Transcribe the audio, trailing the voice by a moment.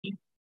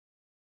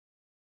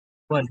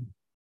One.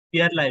 We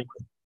are live.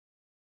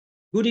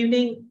 Good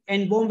evening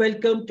and warm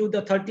welcome to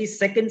the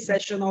 32nd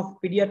session of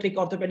Pediatric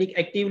Orthopedic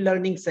Active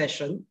Learning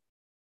Session.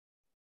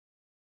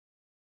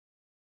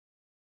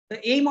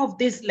 The aim of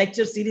this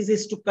lecture series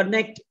is to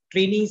connect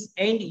trainees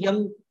and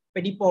young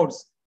pedipods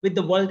with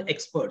the world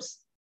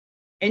experts.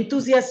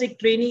 Enthusiastic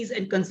trainees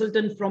and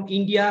consultants from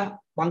India,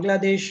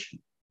 Bangladesh,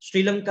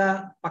 Sri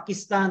Lanka,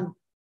 Pakistan,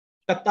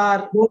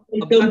 Qatar,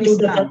 welcome to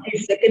the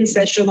 32nd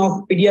session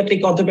of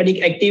Pediatric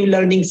Orthopedic Active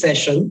Learning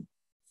Session.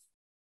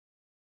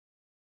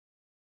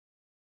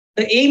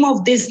 The aim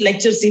of this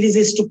lecture series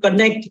is to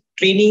connect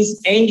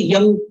trainees and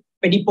young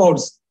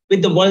pedipods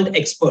with the world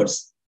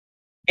experts.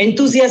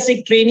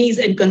 Enthusiastic trainees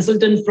and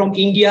consultants from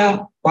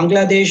India,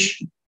 Bangladesh,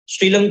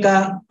 Sri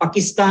Lanka,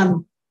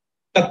 Pakistan,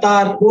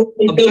 Qatar,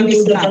 welcome to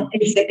the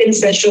 32nd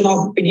session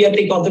of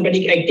Pediatric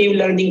Orthopedic Active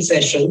Learning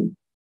Session.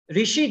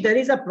 Rishi, there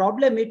is a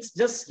problem. It's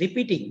just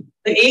repeating.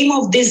 The aim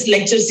of this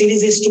lecture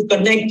series is to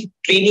connect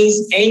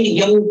trainees and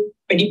young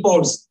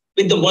pedipods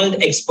with the world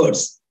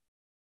experts.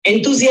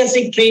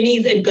 Enthusiastic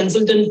trainees and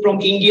consultants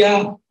from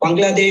India,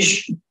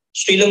 Bangladesh,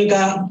 Sri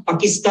Lanka,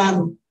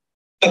 Pakistan,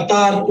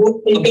 Qatar,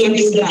 welcome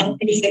to the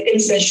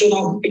 32nd session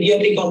of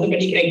Pediatric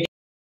Orthopedic Active.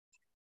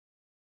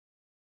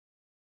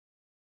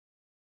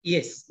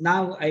 Yes,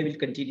 now I will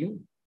continue.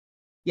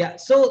 Yeah,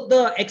 so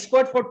the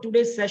expert for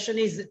today's session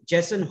is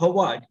Jason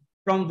Howard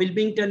from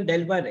Wilmington,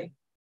 Delaware,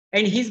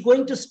 and he's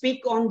going to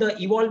speak on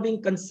the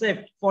evolving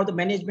concept for the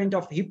management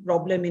of hip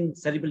problem in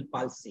cerebral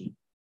palsy.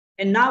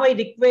 And now I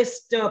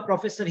request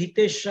Professor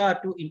Hitesh Shah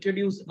to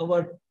introduce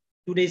our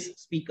today's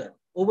speaker.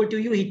 Over to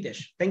you,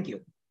 Hitesh. Thank you.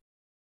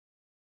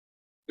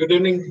 Good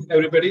evening,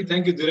 everybody.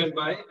 Thank you, Dhiren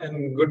Bhai,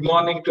 and good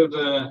morning to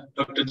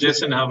Dr.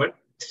 Jason Howard.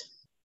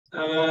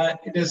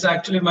 It is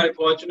actually my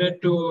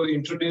fortunate to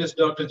introduce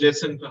Dr.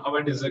 Jason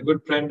Howard. Is a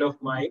good friend of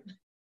mine.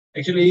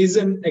 Actually, he's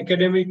an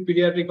academic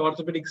pediatric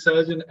orthopedic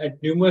surgeon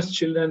at Numerous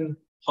Children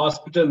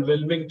Hospital,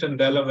 Wilmington,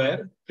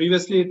 Delaware.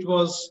 Previously, it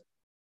was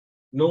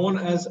known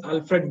as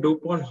Alfred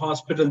DuPont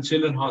Hospital,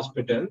 Children's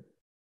Hospital.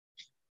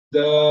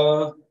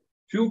 The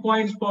few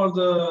points for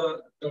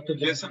the Dr.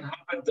 Jason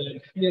Howard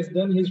that he has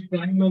done his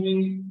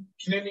primary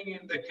training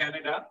in the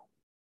Canada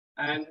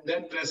and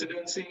then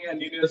residency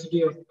at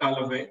University of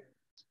Delaware.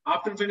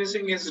 After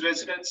finishing his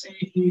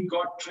residency, he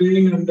got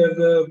trained under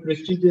the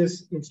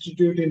prestigious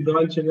institute in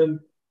Royal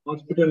Children's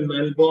Hospital,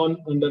 Melbourne,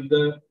 under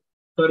the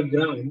Sir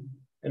Graham.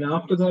 And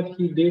after that,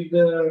 he did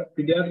the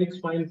Pediatric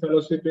Spine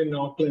Fellowship in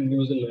Auckland,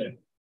 New Zealand.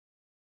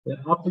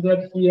 After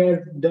that, he has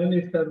done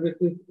his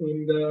services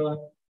in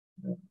the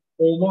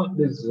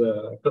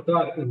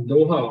Qatar, in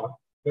Doha,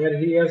 where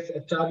he has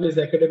established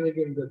academic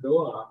in the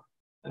Doha.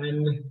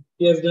 And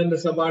he has done the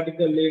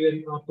sabbatical leave,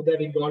 and after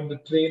that, he got the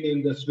train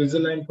in the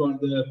Switzerland for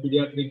the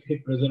pediatric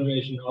hip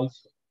preservation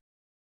also.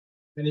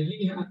 And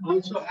he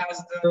also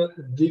has the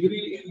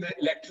degree in the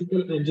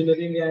electrical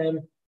engineering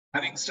and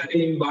having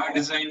studied in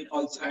biodesign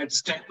also at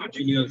Stanford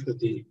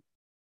University.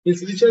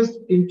 His research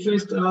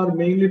interests are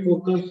mainly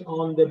focused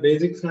on the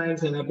basic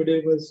science and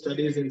epidemiological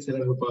studies in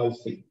cerebral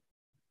palsy.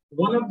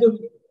 One of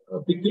the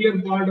peculiar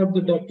part of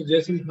the Dr.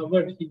 Jason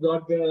Howard, he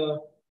got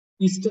the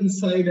eastern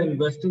side and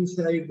western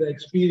side, the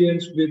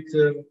experience with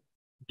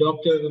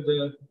Dr.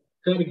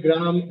 Kirk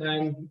Graham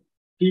and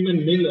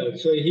Freeman Miller.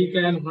 So he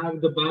can have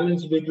the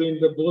balance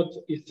between the both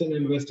eastern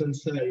and western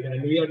side.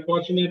 And we are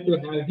fortunate to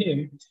have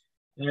him.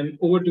 And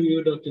over to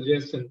you, Dr.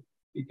 Jason.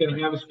 You can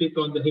have a speak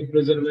on the hip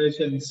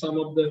preservation, some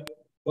of the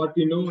what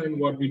we know and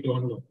what we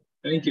don't know.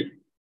 Thank you.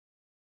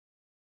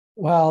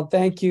 Well,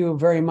 thank you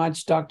very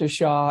much, Dr.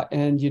 Shah.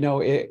 And, you know,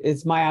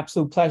 it's my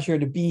absolute pleasure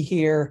to be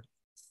here.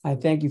 I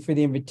thank you for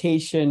the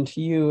invitation to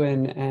you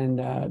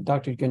and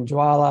Dr.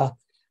 Gunjwala.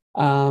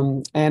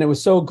 And it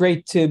was so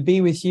great to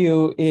be with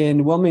you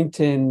in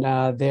Wilmington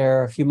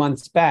there a few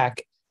months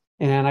back.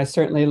 And I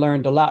certainly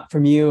learned a lot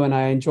from you, and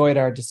I enjoyed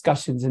our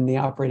discussions in the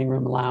operating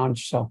room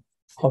lounge. So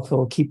hopefully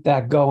we'll keep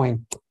that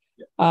going.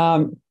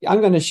 I'm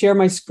going to share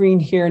my screen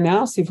here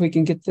now, see if we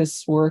can get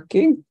this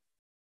working.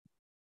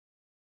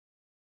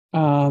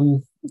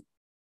 Can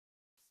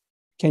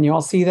you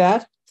all see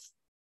that?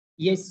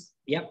 Yes.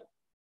 Yep.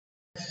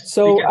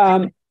 So,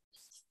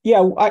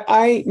 yeah,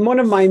 one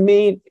of my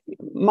main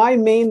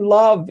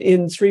love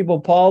in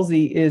cerebral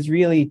palsy is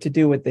really to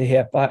do with the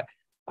hip.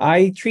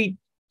 I treat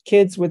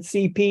kids with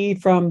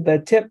CP from the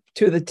tip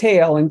to the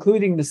tail,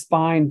 including the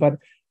spine, but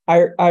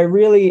I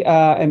really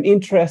am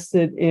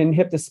interested in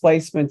hip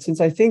displacement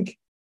since I think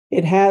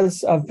it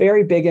has a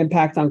very big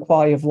impact on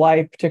quality of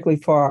life,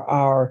 particularly for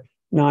our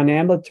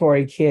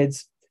non-ambulatory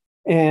kids,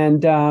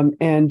 and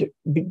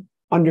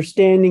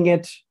understanding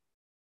it,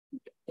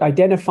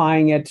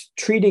 identifying it,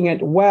 treating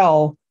it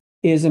well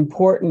is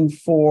important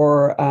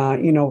for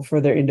for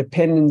their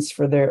independence,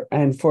 for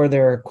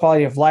their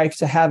quality of life,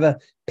 to have a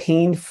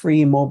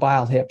pain-free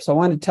mobile hip. So I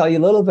want to tell you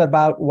a little bit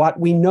about what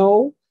we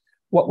know,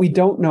 what we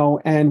don't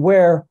know, and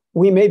where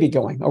we may be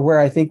going, or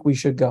where I think we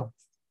should go.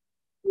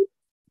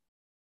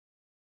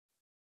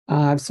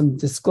 I have some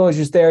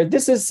disclosures there.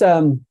 This is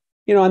on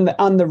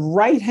the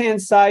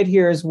right-hand side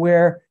here is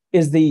where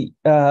is the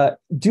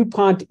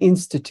DuPont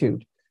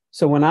Institute.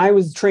 So when I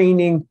was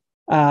training,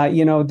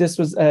 this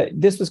was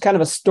kind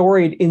of a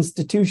storied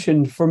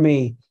institution for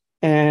me.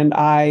 And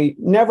I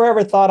never,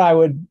 ever thought I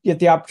would get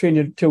the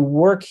opportunity to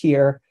work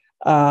here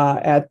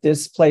at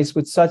this place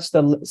with such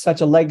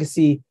a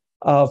legacy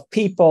of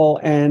people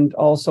and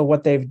also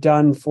what they've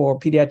done for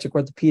pediatric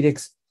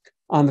orthopedics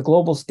on the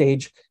global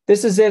stage.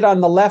 This is it on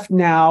the left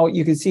now.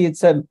 You can see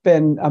it's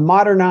been a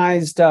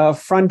modernized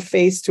front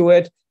face to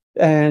it.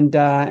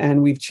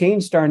 And we've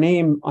changed our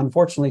name,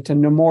 unfortunately, to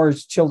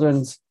Nemours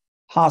Children's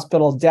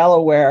Hospital,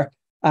 Delaware.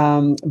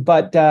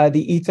 But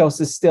the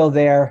ethos is still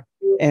there.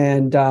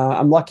 And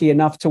I'm lucky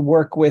enough to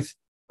work with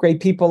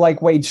great people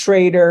like Wade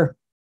Schrader,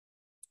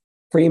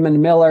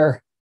 Freeman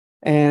Miller,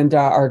 and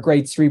our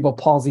great cerebral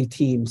palsy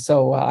team.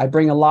 So I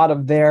bring a lot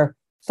of their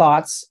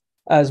thoughts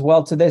as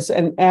well to this.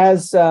 And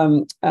as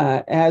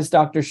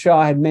Dr.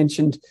 Shaw had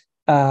mentioned,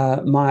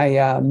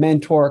 my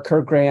mentor,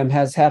 Kurt Graham,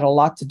 has had a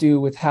lot to do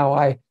with how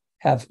I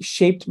have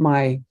shaped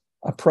my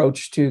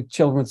approach to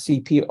children with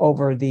CP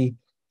over the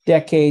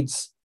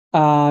decades,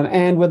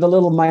 and with a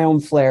little my own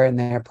flair in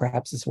there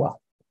perhaps as well.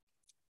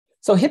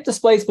 So hip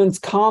displacement's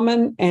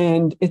common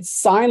and it's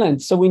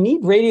silent. So we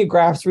need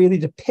radiographs really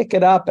to pick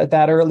it up at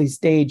that early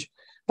stage.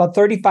 About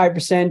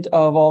 35%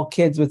 of all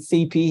kids with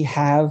CP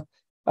have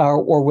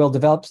or will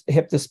develop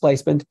hip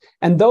displacement.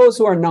 And those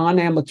who are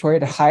non-ambulatory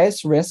at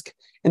highest risk.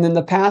 And in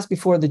the past,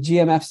 before the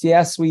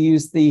GMFCS, we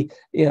used a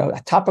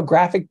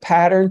topographic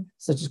pattern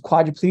such as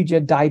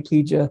quadriplegia,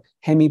 diplegia,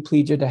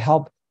 hemiplegia to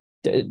help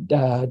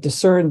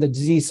discern the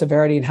disease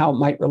severity and how it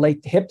might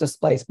relate to hip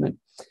displacement.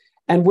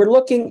 And we're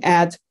looking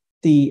at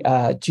the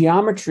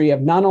geometry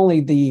of not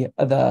only the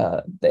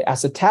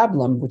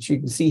acetabulum, which you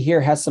can see here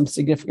has some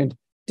significant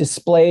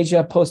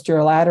dysplasia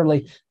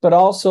posterolaterally, but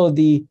also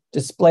the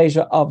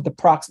dysplasia of the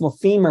proximal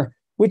femur,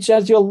 which,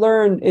 as you'll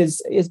learn,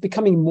 is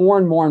becoming more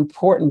and more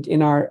important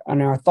in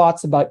our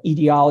thoughts about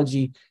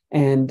etiology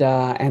and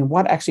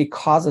what actually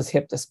causes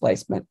hip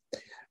displacement.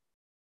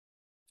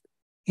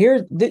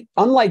 Here,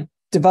 unlike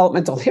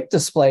developmental hip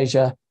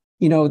dysplasia,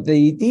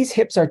 these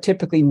hips are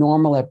typically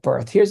normal at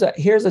birth. Here's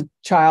a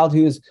child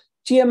who's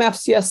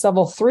GMFCS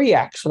level 3,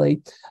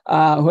 actually,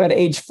 who at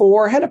age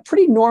 4 had a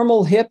pretty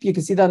normal hip. You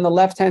can see that on the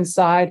left-hand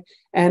side.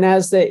 And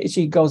as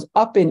she goes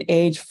up in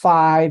age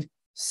 5,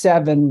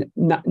 7,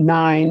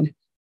 9,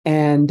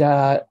 and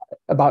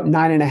about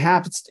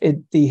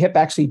 9.5, the hip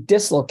actually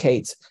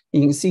dislocates. You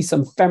can see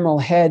some femoral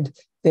head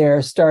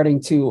there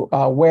starting to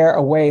wear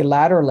away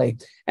laterally.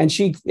 And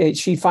she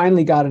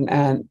finally got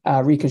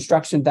a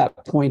reconstruction at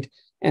that point.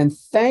 And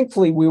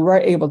thankfully, we were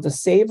able to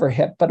save her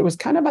hip, but it was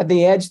kind of at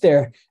the edge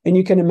there. And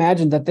you can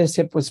imagine that this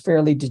hip was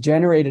fairly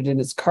degenerated in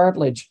its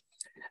cartilage.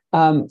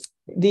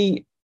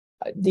 The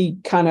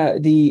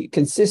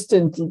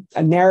consistent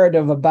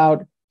narrative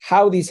about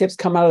how these hips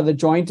come out of the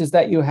joint is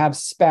that you have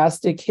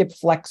spastic hip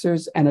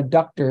flexors and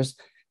adductors,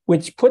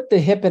 which put the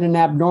hip in an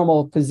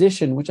abnormal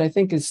position, which I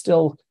think is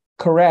still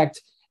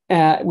correct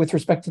with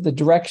respect to the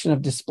direction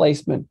of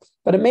displacement.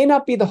 But it may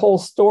not be the whole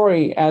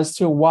story as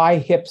to why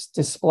hips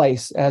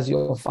displace, as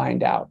you'll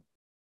find out.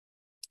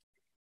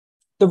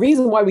 The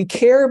reason why we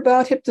care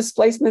about hip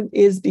displacement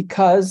is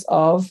because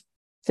of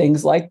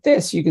things like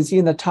this. You can see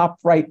in the top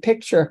right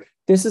picture,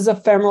 this is a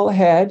femoral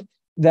head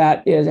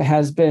that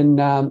has been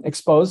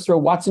exposed through a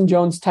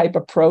Watson-Jones type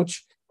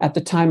approach at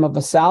the time of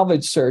a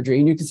salvage surgery.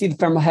 And you can see the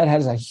femoral head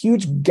has a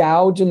huge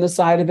gouge in the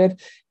side of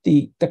it.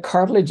 The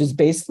cartilage is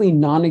basically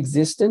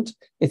non-existent.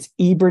 It's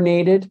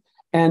eburnated.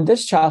 And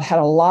this child had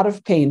a lot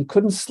of pain,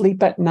 couldn't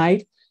sleep at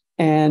night,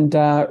 and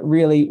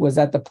really was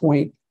at the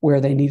point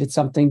where they needed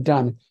something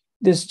done.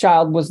 This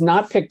child was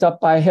not picked up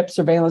by a hip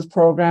surveillance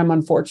program,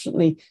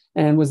 unfortunately,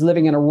 and was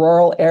living in a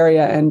rural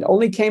area and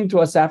only came to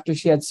us after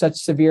she had such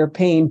severe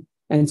pain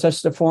and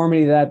such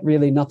deformity that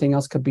really nothing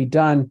else could be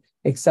done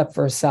except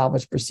for a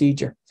salvage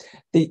procedure.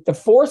 The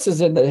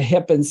forces in the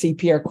hip and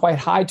CP are quite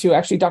high too.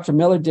 Actually, Dr.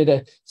 Miller did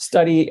a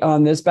study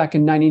on this back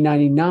in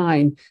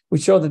 1999,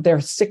 which showed that there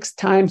are 6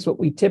 times what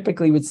we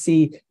typically would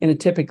see in a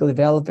typically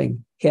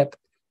developing hip.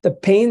 The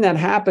pain that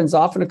happens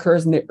often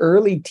occurs in the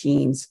early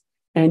teens,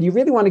 and you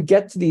really want to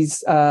get to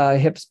these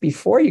hips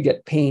before you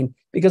get pain,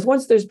 because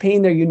once there's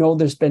pain there,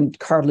 there's been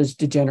cartilage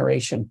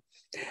degeneration.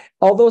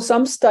 Although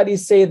some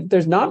studies say that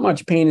there's not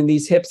much pain in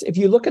these hips, if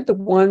you look at the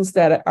ones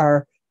that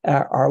are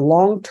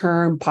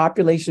long-term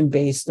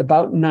population-based,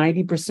 about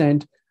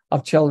 90%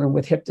 of children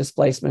with hip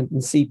displacement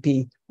and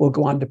CP will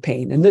go on to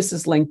pain. And this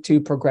is linked to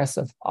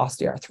progressive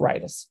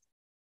osteoarthritis.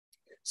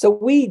 So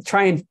we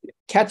try and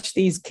catch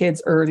these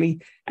kids early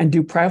and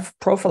do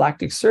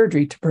prophylactic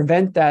surgery to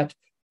prevent that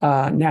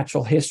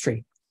natural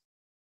history.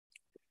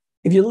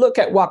 If you look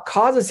at what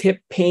causes hip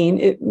pain,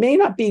 it may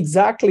not be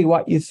exactly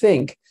what you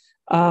think.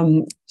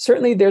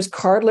 Certainly there's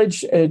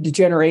cartilage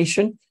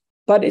degeneration,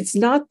 but it's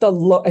not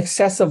the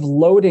excessive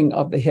loading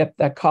of the hip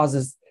that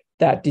causes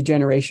that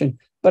degeneration,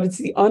 but it's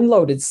the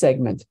unloaded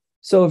segment.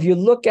 So if you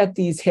look at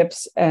these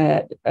hips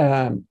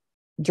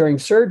during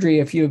surgery,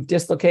 if you've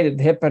dislocated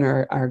the hip and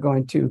are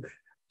going to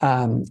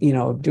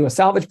do a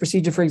salvage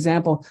procedure, for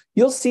example,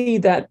 you'll see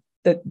that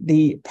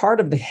the part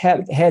of the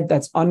head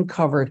that's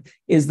uncovered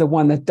is the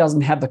one that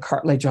doesn't have the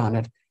cartilage on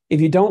it. If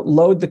you don't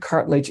load the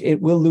cartilage,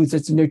 it will lose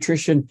its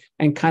nutrition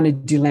and kind of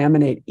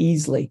delaminate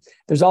easily.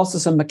 There's also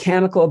some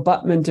mechanical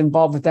abutment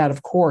involved with that,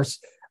 of course,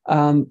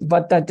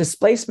 but that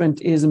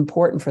displacement is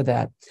important for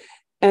that.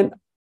 And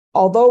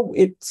although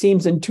it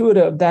seems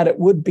intuitive that it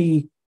would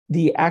be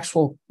the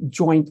actual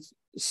joint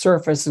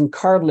surface and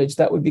cartilage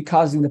that would be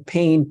causing the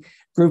pain,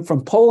 group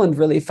from Poland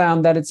really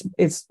found that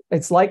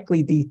it's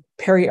likely the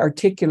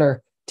periarticular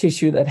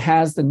tissue that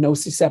has the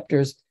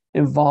nociceptors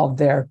involved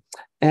there.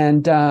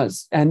 And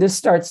you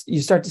start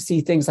to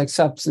see things like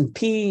substance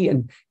P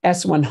and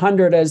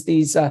S100 as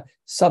these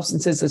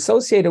substances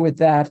associated with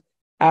that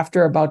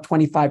after about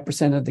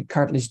 25% of the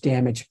cartilage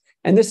damage.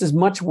 And this is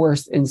much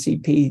worse in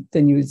CP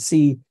than you would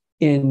see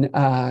in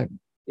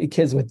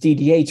kids with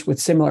DDH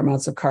with similar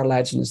amounts of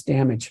cartilaginous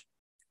damage.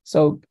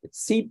 So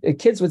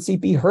kids with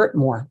CP hurt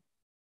more.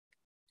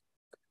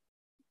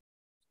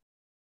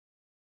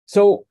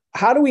 So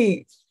how do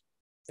we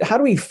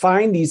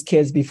find these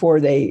kids before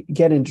they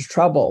get into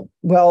trouble?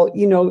 Well,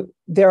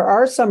 there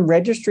are some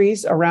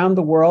registries around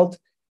the world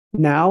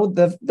now.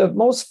 The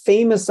most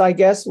famous, I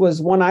guess,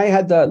 was one I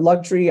had the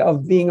luxury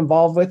of being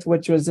involved with,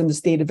 which was in the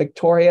state of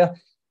Victoria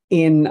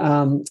in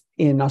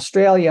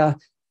Australia.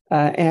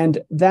 And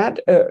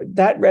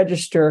that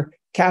register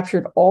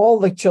captured all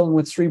the children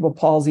with cerebral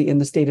palsy in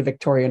the state of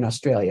Victoria in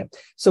Australia.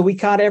 So we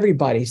caught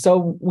everybody.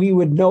 So we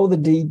would know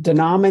the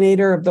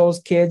denominator of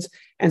those kids.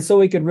 And so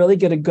we could really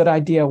get a good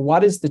idea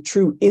what is the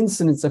true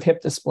incidence of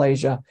hip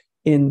dysplasia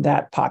in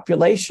that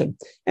population.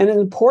 And it's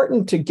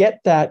important to get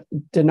that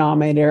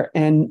denominator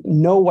and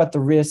know what the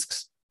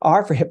risks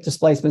are for hip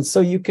displacement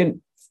so you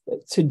can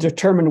to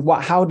determine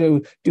how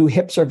to do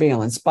hip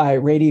surveillance by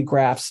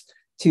radiographs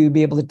to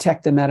be able to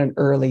detect them at an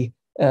early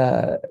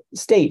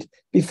state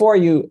before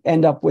you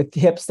end up with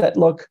hips that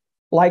look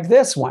like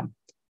this one.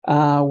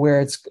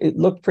 Where it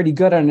looked pretty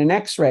good on an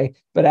X-ray,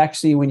 but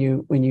actually when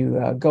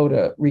you go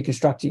to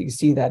reconstruct it, you can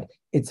see that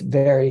it's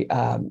very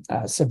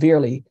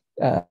severely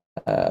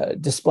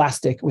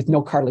dysplastic with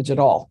no cartilage at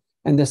all.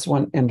 And this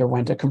one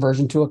underwent a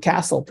conversion to a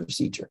Castle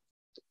procedure.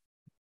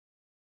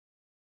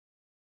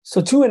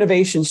 So two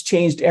innovations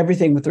changed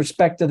everything with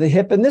respect to the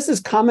hip, and this is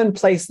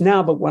commonplace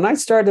now. But when I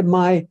started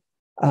my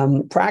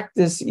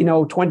practice,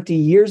 20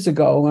 years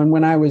ago, and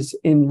when I was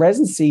in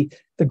residency,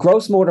 the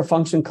gross motor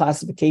function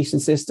classification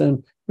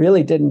system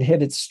really didn't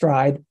hit its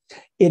stride.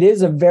 It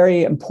is a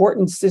very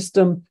important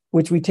system,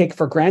 which we take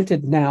for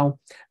granted now.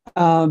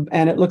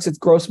 And it looks at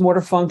gross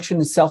motor function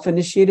and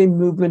self-initiated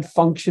movement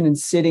function in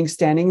sitting,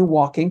 standing, and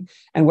walking,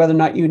 and whether or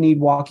not you need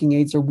walking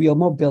aids or wheel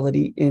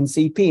mobility in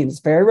CP. And it's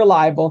very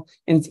reliable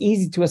and it's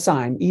easy to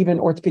assign. Even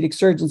orthopedic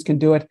surgeons can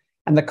do it.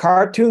 And the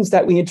cartoons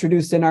that we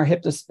introduced in our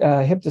hip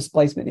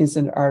displacement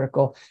incident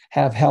article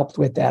have helped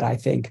with that, I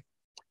think.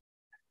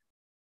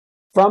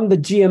 From the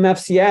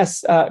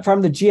GMFCS,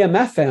 from the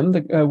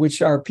GMFM,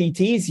 which our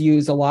PTs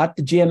use a lot,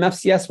 the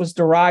GMFCS was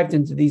derived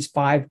into these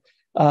 5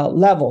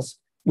 levels,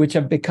 which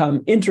have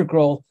become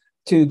integral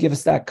to give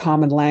us that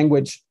common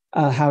language,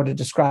 how to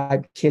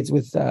describe kids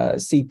with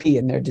CP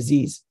and their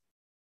disease.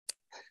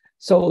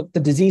 So the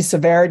disease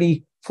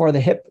severity for the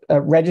hip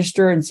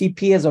register in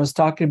CP, as I was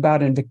talking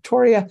about in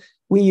Victoria,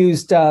 we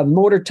used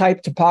motor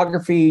type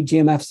topography,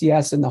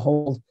 GMFCS, in the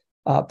whole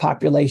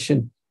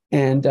population,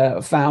 and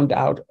found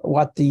out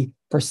what the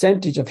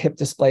percentage of hip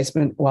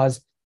displacement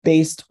was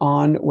based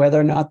on whether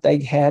or not they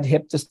had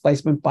hip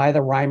displacement by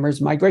the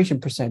Reimer's migration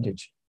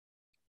percentage.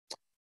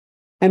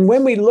 And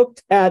when we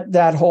looked at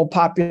that whole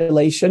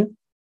population,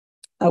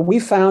 we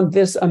found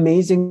this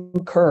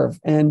amazing curve.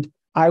 And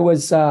I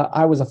was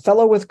a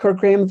fellow with Kurt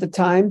Graham at the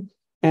time,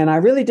 and I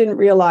really didn't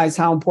realize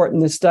how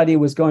important this study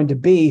was going to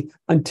be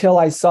until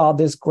I saw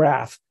this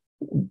graph.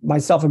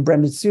 Myself and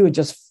Brendan Sue had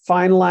just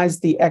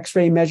finalized the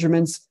X-ray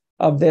measurements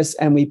of this,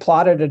 and we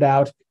plotted it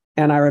out.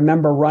 And I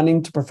remember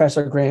running to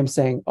Professor Graham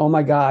saying, "Oh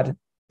my God,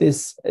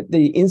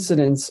 the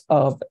incidence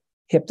of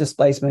hip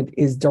displacement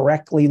is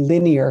directly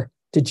linear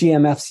to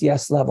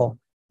GMFCS level,"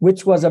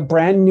 which was a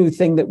brand new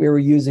thing that we were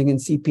using in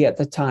CP at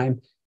the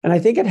time. And I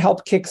think it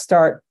helped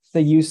kickstart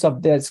the use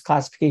of this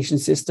classification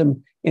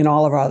system in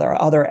all of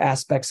our other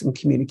aspects and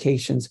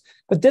communications.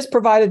 But this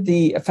provided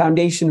the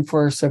foundation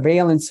for a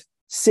surveillance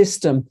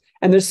system.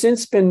 And there's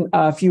since been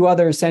a few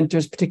other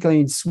centers, particularly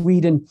in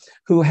Sweden,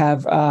 who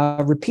have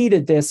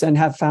repeated this and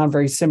have found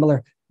very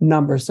similar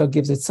numbers. So it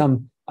gives it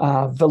some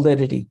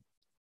validity.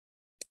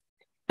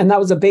 And that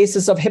was the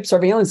basis of hip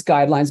surveillance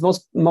guidelines.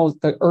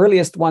 The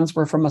earliest ones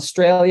were from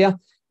Australia.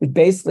 It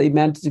basically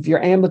meant if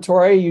you're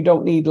ambulatory, you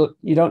don't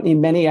need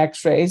many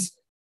X-rays.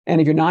 And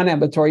if you're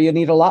non-ambulatory, you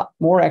need a lot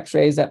more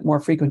X-rays at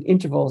more frequent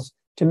intervals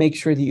to make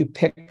sure that you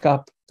pick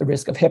up the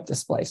risk of hip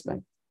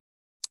displacement.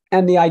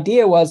 And the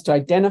idea was to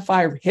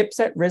identify hips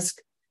at risk,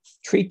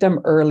 treat them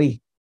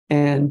early,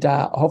 and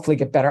hopefully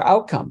get better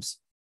outcomes.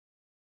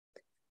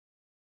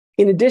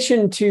 In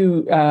addition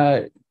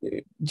to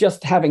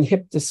just having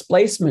hip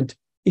displacement,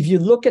 if you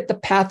look at the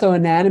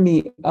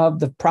pathoanatomy of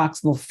the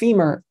proximal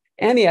femur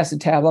and the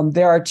acetabulum,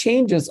 there are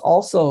changes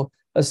also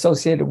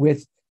associated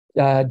with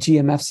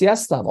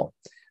GMFCS level.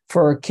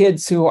 For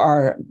kids who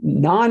are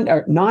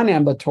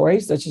non-ambulatory,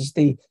 such as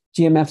the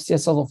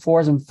GMFCS level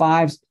 4s and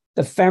 5s,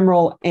 the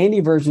femoral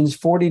anteversion is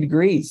 40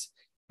 degrees.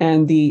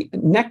 And the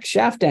neck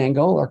shaft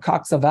angle, or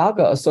coxa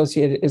valga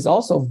associated, is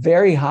also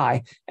very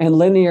high and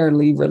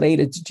linearly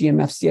related to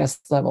GMFCS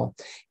level.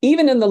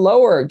 Even in the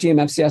lower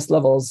GMFCS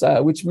levels,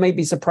 which may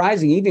be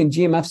surprising, even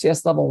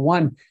GMFCS level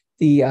 1,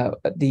 the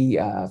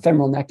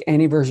femoral neck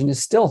anteversion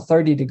is still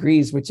 30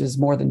 degrees, which is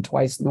more than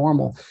twice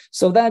normal.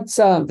 So that's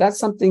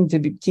something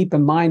to keep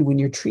in mind when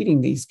you're treating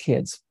these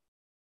kids.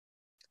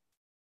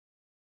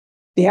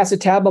 The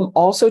acetabulum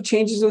also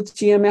changes with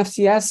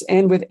GMFCS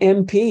and with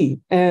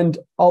MP. And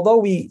although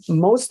we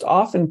most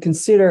often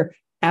consider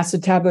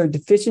acetabular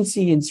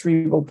deficiency in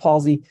cerebral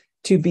palsy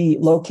to be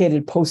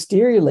located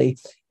posteriorly,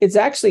 it's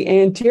actually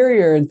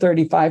anterior in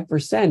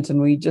 35%.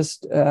 And we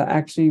just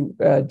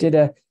did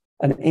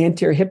an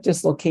anterior hip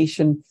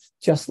dislocation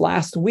just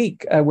last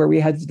week where we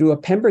had to do a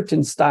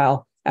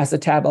Pemberton-style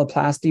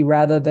acetabuloplasty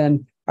rather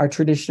than our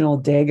traditional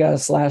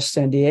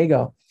Dega/San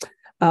Diego.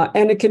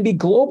 And it can be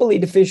globally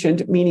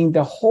deficient, meaning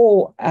the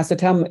whole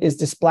acetabulum is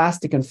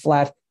dysplastic and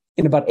flat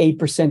in about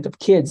 8% of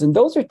kids. And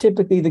those are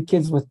typically the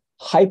kids with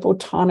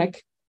hypotonic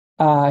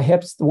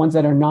hips, the ones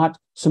that are not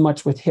so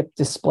much with hip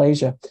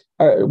dysplasia,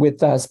 or with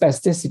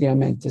spasticity, I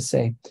meant to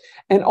say.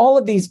 And all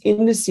of these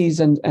indices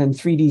and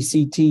 3D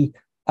CT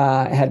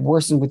had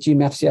worsened with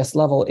GMFCS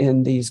level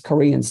in these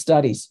Korean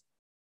studies.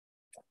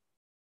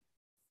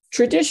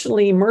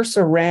 Traditionally,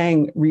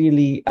 Mercer-Rang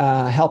really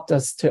helped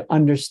us to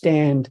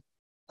understand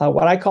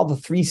what I call the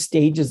 3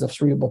 stages of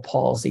cerebral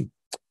palsy.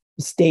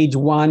 Stage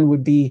 1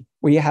 would be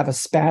where you have a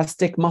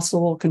spastic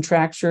muscle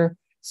contracture.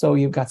 So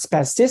you've got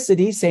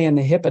spasticity, say in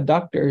the hip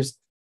adductors,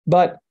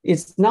 but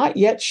it's not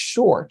yet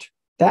short.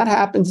 That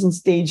happens in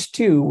stage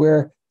 2,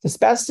 where the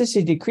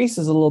spasticity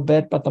decreases a little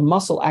bit, but the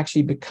muscle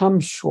actually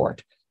becomes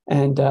short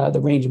and the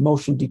range of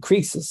motion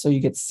decreases. So you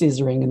get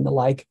scissoring and the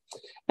like.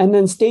 And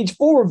then stage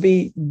 4 would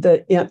be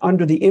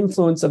under the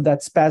influence of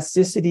that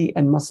spasticity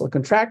and muscle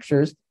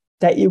contractures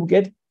that you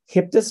get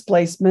hip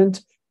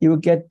displacement, you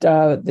would get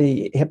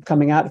the hip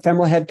coming out,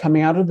 femoral head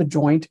coming out of the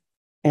joint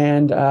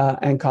and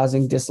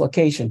causing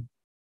dislocation.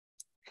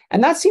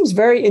 And that seems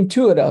very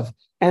intuitive.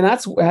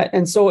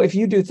 And so if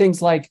you do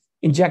things like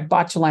inject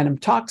botulinum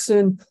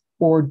toxin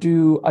or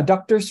do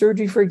adductor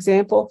surgery, for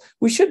example,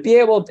 we should be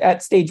able,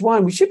 at stage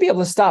 1, we should be able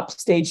to stop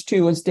stage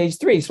 2 and stage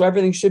 3. So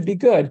everything should be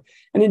good.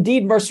 And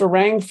indeed,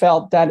 Mercer-Rang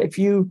felt that if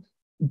you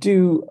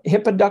do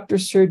hip adductor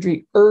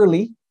surgery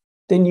early,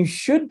 then you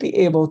should be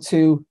able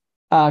to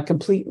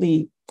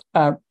completely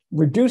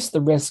reduce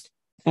the risk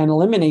and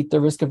eliminate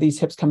the risk of these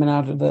hips coming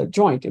out of the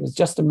joint. It was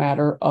just a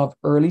matter of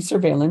early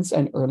surveillance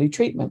and early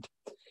treatment.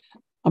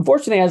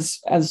 Unfortunately,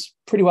 as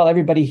pretty well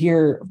everybody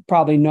here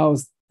probably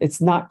knows, it's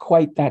not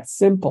quite that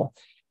simple.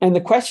 And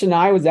the question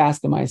I was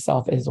asking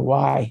myself is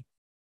why?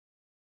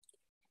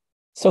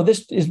 So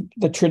this is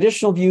the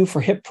traditional view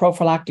for hip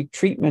prophylactic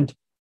treatment,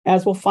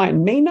 as we'll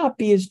find, may not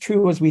be as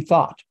true as we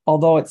thought,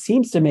 although it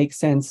seems to make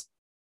sense.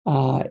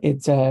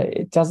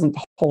 It doesn't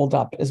hold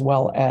up as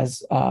well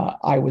as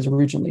I was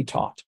originally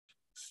taught.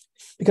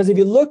 Because if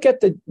you look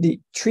at the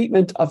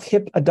treatment of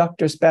hip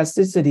adductor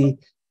spasticity,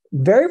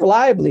 very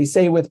reliably,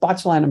 say with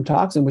botulinum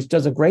toxin, which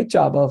does a great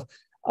job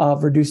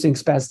of reducing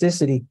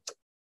spasticity,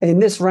 in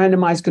this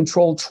randomized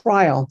controlled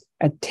trial,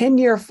 at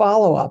 10-year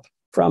follow-up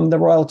from the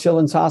Royal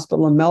Children's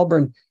Hospital in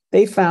Melbourne,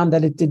 they found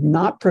that it did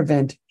not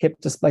prevent hip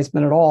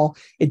displacement at all.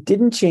 It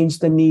didn't change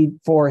the need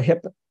for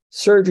hip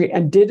surgery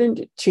and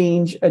didn't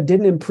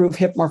improve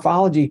hip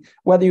morphology,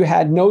 whether you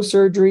had no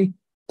surgery,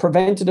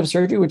 preventative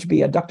surgery, which would be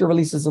adductor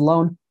releases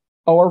alone,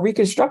 or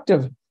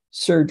reconstructive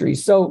surgery.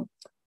 So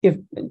if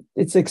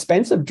it's an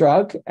expensive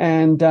drug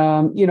and,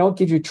 it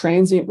gives you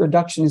transient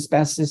reduction in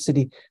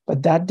spasticity,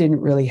 but that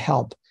didn't really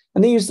help.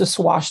 And they used a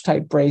swash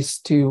type brace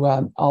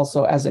to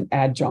also as an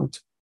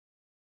adjunct.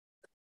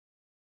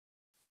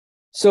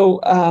 So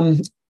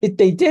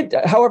they did,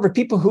 however,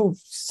 people who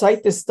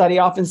cite this study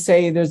often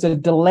say there was a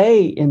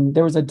delay in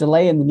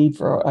the need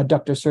for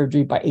adductor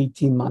surgery by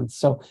 18 months.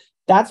 So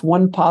that's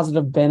one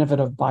positive benefit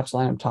of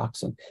botulinum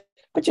toxin.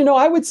 But,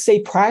 I would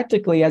say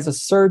practically as a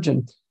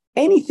surgeon,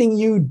 anything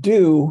you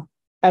do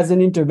as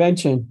an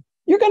intervention,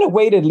 you're going to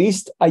wait at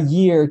least a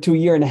year to a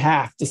year and a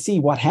half to see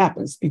what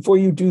happens before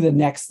you do the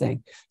next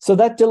thing. So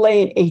that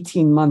delay in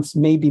 18 months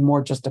may be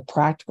more just a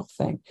practical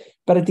thing.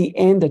 But at the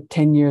end of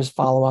 10 years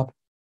follow-up,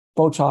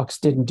 Botox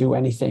didn't do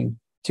anything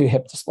to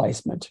hip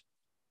displacement.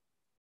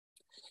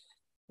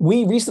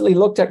 We recently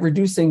looked at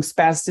reducing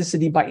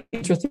spasticity by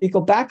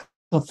intrathecal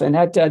baclofen.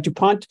 At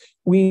DuPont,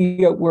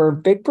 we were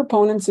big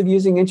proponents of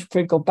using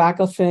intrathecal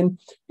baclofen.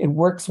 It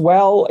works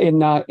well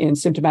in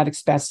symptomatic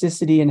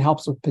spasticity and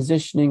helps with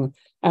positioning,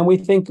 and we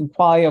think in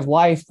quality of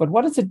life. But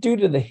what does it do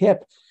to the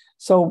hip?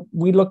 So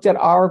we looked at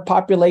our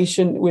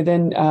population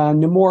within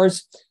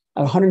Nemours,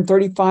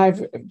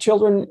 135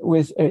 children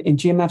in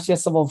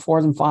GMFCS level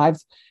 4s and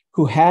 5s.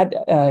 who had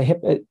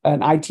an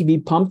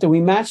ITB pump, and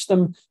we matched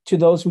them to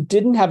those who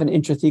didn't have an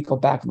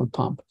intrathecal baclofen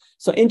pump.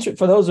 So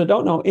for those who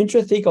don't know,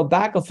 intrathecal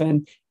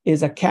baclofen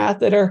is a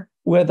catheter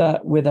with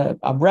a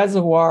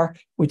reservoir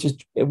which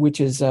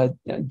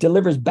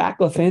delivers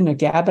baclofen, a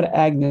GABA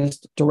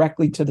agonist,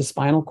 directly to the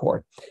spinal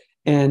cord,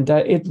 and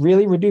it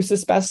really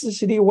reduces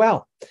spasticity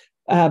well.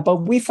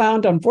 But we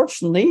found,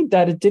 unfortunately,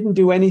 that it didn't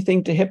do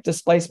anything to hip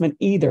displacement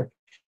either,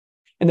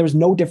 and there was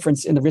no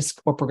difference in the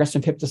risk or progression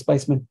of hip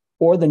displacement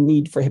or the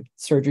need for hip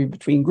surgery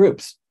between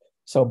groups.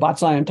 So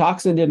botulinum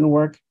toxin didn't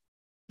work,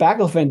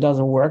 baclofen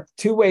doesn't work.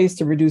 Two ways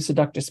to reduce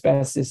adductor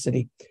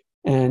spasticity,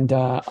 and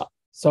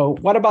so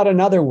what about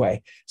another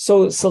way?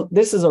 So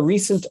this is a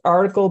recent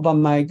article by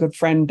my good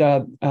friend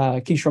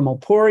Kishore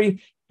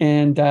Malpuri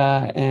and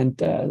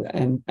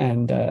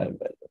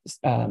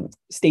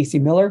Stacy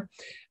Miller,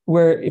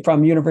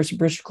 from University of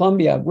British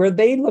Columbia, where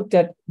they looked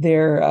at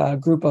their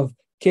group of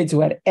kids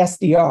who had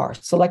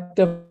SDR,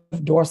 selective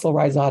dorsal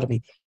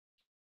rhizotomy,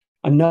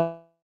 another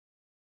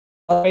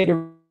way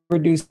to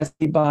reduce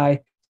SD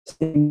by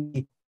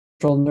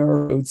central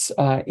nerve roots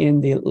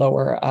in the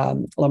lower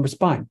lumbar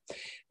spine.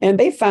 And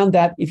they found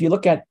that if you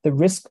look at the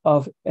risk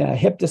of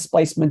hip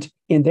displacement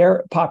in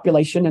their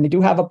population, and they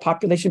do have a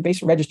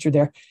population-based register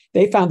there,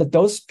 they found that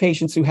those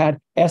patients who had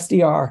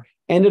SDR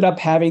ended up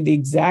having the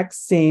exact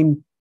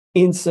same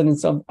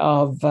incidence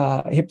of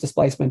hip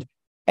displacement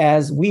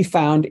as we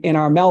found in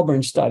our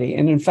Melbourne study.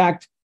 And in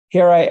fact,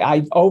 here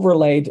I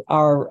overlaid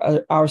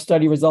our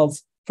study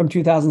results from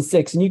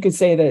 2006, and you can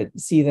see that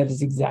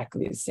it's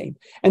exactly the same.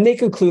 And they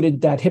concluded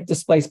that hip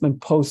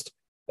displacement post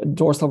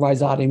dorsal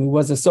rhizotomy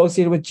was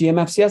associated with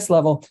GMFCS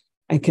level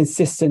and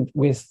consistent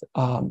with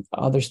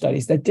other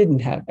studies that didn't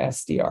have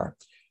SDR.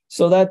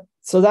 So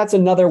that's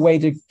another way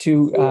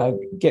to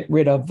get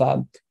rid of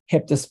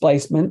hip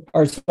displacement,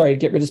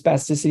 get rid of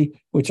spasticity,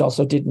 which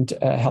also didn't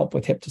help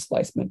with hip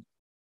displacement.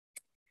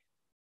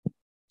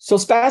 So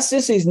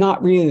spasticity is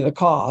not really the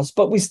cause,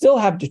 but we still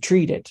have to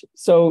treat it.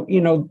 So,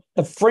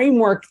 the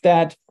framework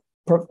that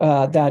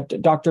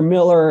Dr.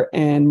 Miller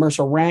and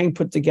Mercer Rang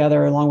put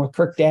together, along with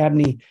Kirk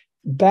Dabney,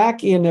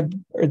 back in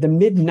the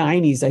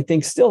mid-90s, I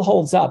think, still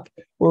holds up,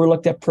 where we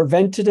looked at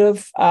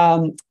preventative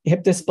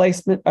hip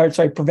displacement,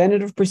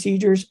 preventative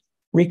procedures,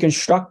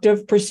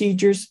 reconstructive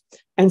procedures,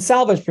 and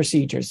salvage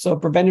procedures. So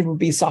preventative would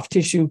be soft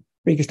tissue,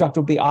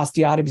 reconstructive would be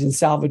osteotomies, and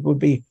salvage would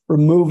be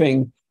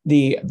removing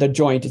the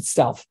joint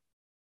itself.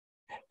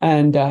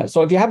 And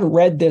so if you haven't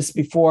read this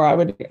before, I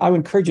would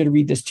encourage you to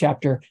read this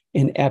chapter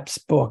in Epp's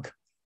book.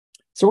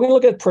 So we're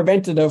going to look at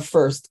preventative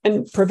first.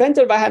 And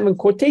preventative I have in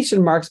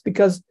quotation marks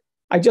because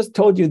I just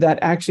told you that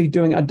actually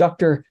doing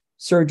adductor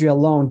surgery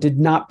alone did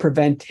not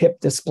prevent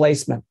hip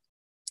displacement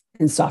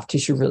in soft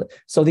tissue release.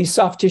 So these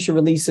soft tissue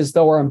releases,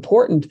 though, are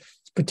important,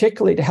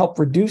 particularly to help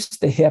reduce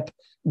the hip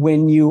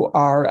when you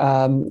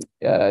are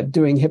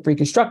doing hip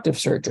reconstructive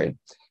surgery,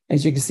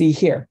 as you can see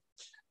here.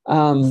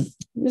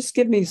 Just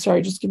give me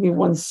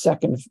 1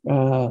 second.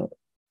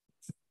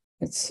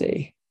 Let's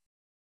see.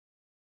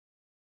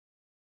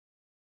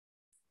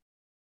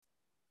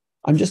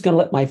 I'm just going to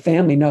let my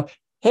family know.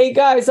 Hey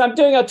guys, I'm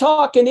doing a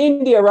talk in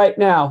India right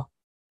now.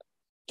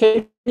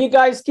 Can you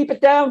guys keep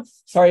it down?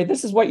 Sorry,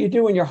 this is what you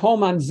do when you're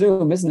home on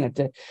Zoom, isn't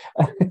it?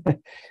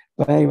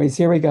 But anyways,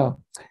 here we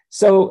go.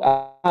 So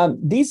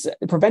these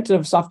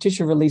preventative soft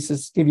tissue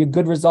releases give you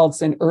good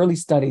results in early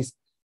studies,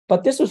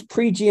 but this was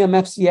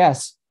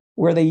pre-GMFCS,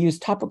 where they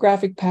used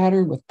topographic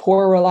pattern with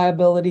poor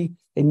reliability.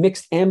 They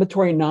mixed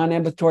ambulatory and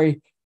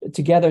non-ambulatory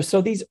together.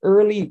 So these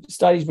early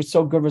studies with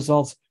so good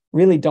results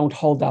really don't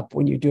hold up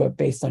when you do it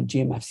based on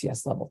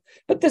GMFCS level.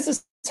 But this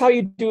is how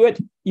you do it.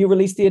 You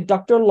release the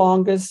adductor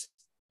longus.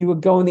 You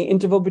would go in the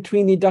interval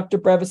between the adductor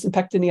brevis and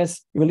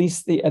pectineus. You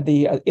release the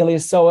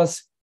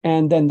iliopsoas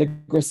and then the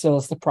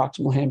gracilis, the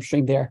proximal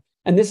hamstring there.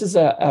 And this is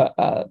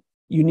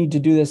you need to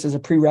do this as a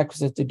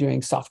prerequisite to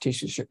doing soft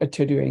tissue,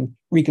 to doing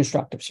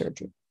reconstructive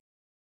surgery.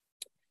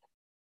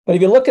 But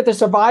if you look at the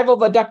survival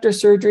of adductor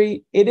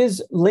surgery, it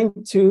is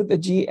linked to the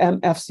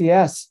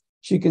GMFCS.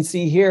 As you can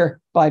see here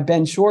by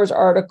Ben Shore's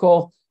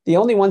article, the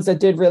only ones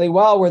that did really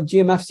well were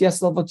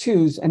GMFCS level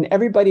 2s, and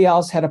everybody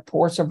else had a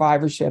poor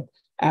survivorship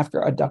after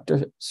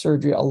adductor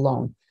surgery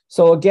alone.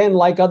 So again,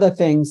 like other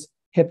things,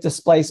 hip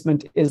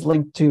displacement is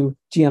linked to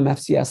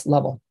GMFCS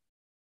level.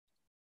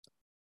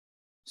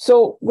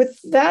 So with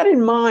that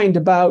in mind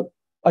about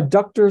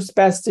adductor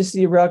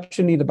spasticity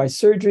reduction, either by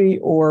surgery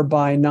or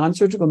by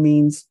non-surgical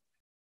means,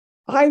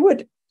 I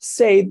would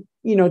say,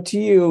 to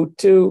you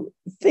to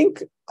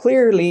think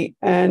clearly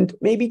and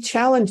maybe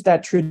challenge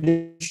that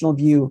traditional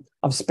view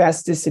of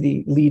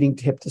spasticity leading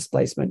to hip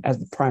displacement as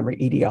the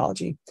primary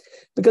etiology.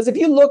 Because if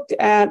you looked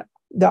at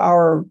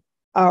our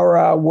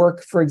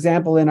work, for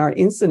example, in our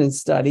incidence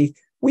study,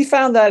 we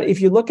found that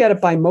if you look at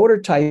it by motor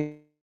type,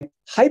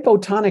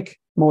 hypotonic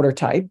motor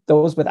type,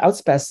 those without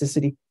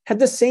spasticity, had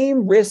the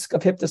same risk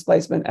of hip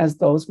displacement as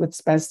those with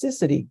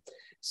spasticity.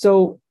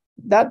 So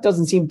that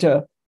doesn't seem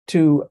to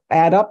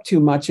add up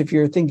too much if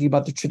you're thinking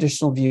about the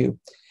traditional view.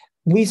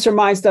 We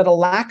surmised that a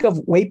lack of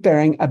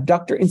weight-bearing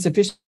abductor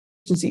insufficiency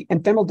insufficiency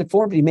and femoral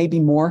deformity may be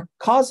more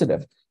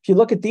causative. If you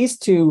look at these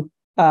two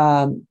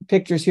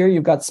pictures here,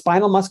 you've got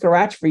spinal muscular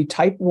atrophy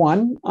type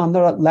 1 on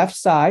the left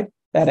side,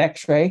 that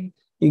x-ray.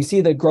 You can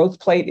see the growth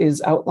plate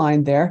is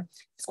outlined there.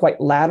 It's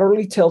quite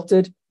laterally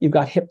tilted. You've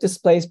got hip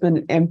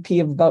displacement, an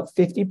MP of about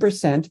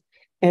 50%.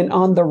 And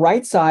on the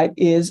right side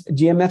is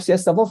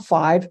GMFCS level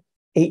 5,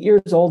 8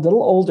 years old, a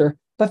little older,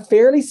 but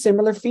fairly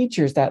similar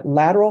features, that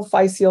lateral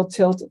physeal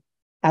tilt,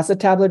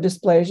 acetabular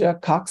dysplasia,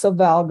 coxa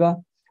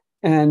valga.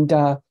 And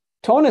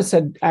Tonis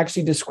had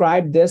actually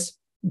described this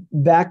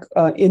back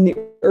in the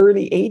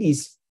early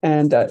 80s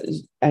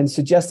and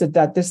suggested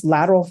that this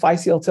lateral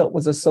physeal tilt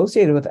was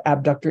associated with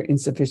abductor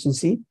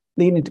insufficiency,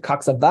 leading to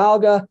coxa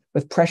valga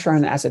with pressure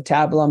on the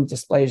acetabulum,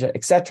 dysplasia,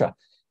 etc.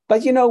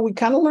 But, you know, we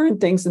kind of learn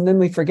things and then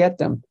we forget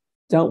them,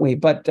 don't we?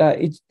 But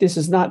this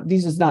is not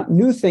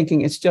new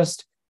thinking. It's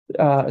just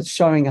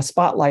showing a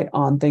spotlight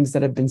on things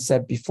that have been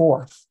said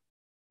before.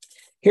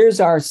 Here's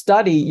our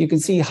study. You can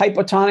see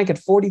hypotonic at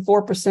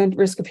 44%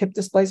 risk of hip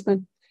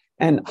displacement,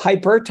 and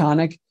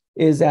hypertonic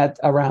is at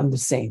around the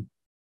same.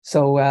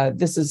 So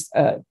this is,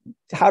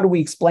 how do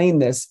we explain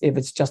this if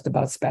it's just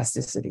about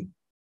spasticity?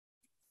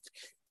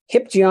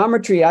 Hip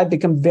geometry, I've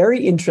become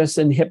very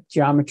interested in hip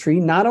geometry,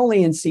 not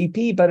only in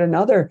CP, but in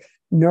other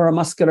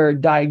neuromuscular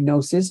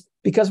diagnoses,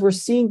 because we're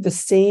seeing the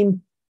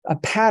same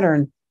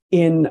pattern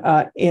in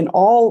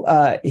all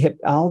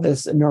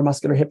this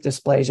neuromuscular hip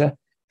dysplasia,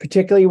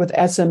 particularly with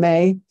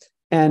SMA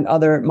and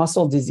other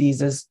muscle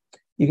diseases.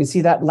 You can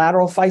see that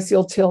lateral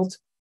physeal tilt,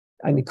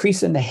 an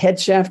increase in the head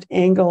shaft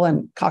angle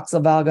and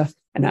coxa valga,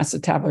 and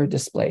acetabular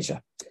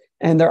dysplasia.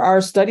 And there are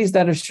studies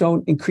that have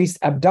shown increased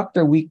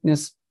abductor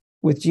weakness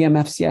with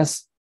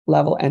GMFCS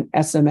level and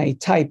SMA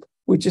type,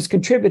 which is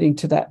contributing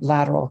to that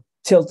lateral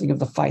tilting of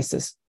the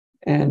physis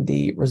and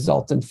the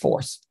resultant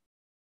force.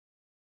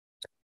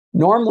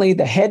 Normally,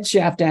 the head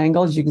shaft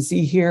angle, as you can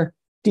see here,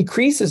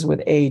 decreases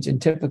with age in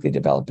typically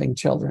developing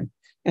children.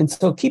 And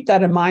so keep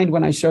that in mind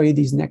when I show you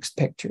these next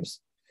pictures.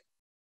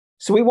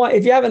 So we want,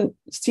 if you haven't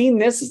seen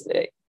this,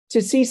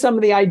 to see some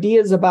of the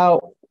ideas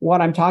about what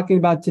I'm talking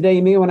about today,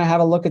 you may want to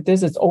have a look at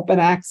this. It's open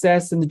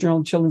access in the Journal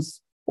of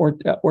Children's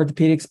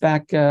Orthopedics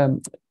back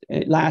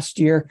last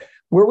year,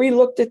 where we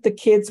looked at the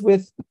kids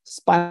with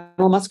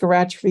spinal muscular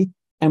atrophy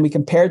and we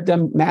compared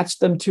them, matched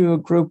them to a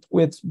group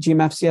with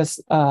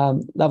GMFCS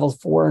levels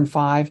 4 and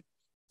 5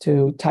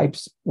 to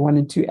types 1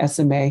 and 2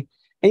 SMA.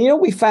 And you know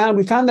what we found?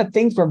 We found that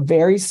things were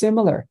very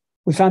similar.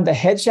 We found the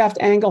head shaft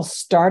angle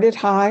started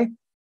high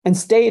and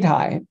stayed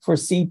high for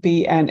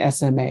CP and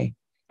SMA.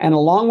 And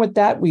along with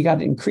that, we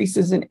got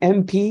increases in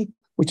MP,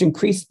 which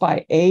increased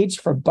by age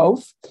for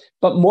both,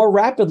 but more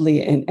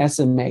rapidly in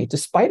SMA,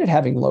 despite it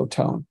having low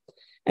tone.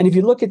 And if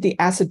you look at the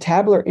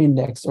acetabular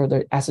index or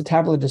the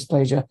acetabular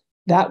dysplasia,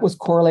 that was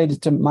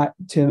correlated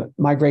to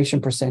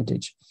migration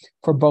percentage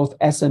for both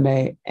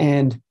SMA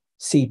and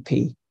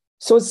CP.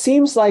 So it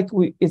seems like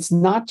it's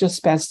not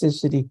just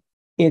spasticity,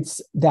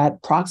 it's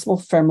that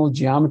proximal femoral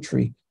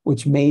geometry,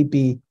 which may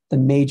be the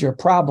major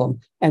problem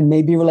and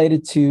may be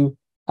related to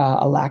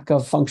a lack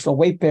of functional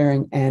weight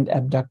bearing and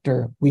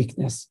abductor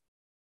weakness.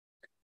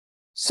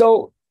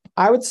 So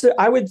I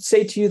would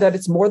say to you that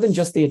it's more than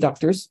just the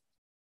adductors.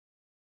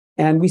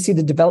 And we see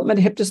the development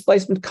of hip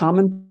displacement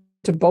common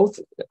to both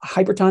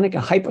hypertonic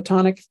and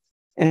hypotonic.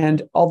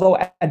 And although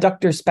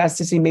adductor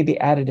spasticity may be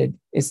added,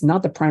 it's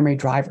not the primary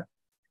driver.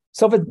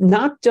 So if it's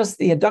not just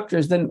the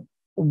adductors, then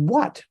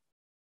what?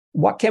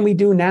 What can we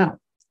do now?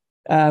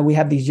 We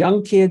have these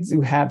young kids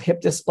who have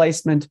hip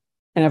displacement,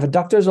 and if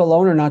adductors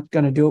alone are not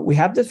going to do it, we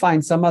have to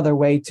find some other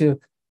way to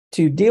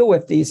deal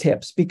with these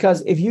hips.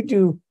 Because if you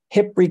do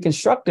hip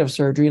reconstructive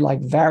surgery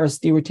like varus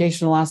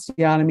derotational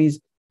osteotomies,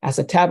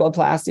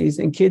 acetabuloplasties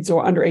in kids who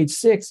are under age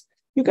 6,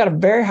 you've got a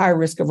very high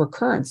risk of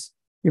recurrence.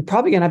 You're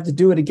probably going to have to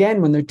do it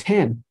again when they're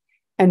 10.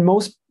 And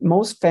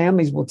most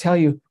families will tell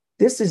you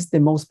this is the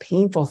most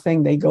painful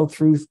thing they go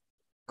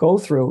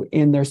through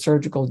in their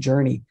surgical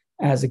journey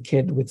as a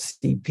kid with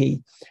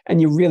CP.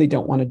 And you really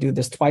don't want to do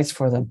this twice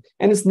for them.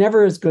 And it's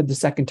never as good the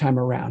second time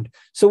around.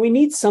 So we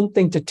need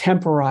something to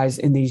temporize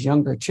in these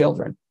younger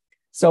children.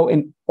 So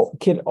in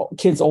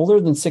kids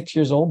older than 6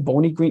 years old,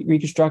 bony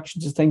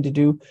reconstruction is a thing to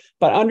do.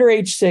 But under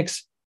age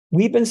 6,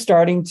 we've been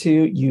starting to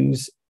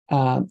use,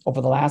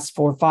 over the last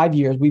 4 or 5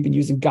 years, we've been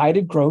using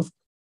guided growth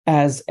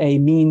as a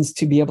means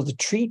to be able to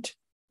treat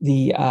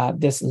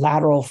this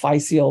lateral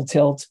physeal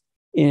tilt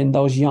in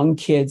those young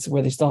kids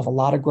where they still have a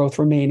lot of growth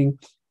remaining,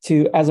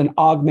 as an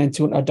augment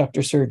to an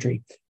adductor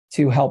surgery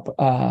to help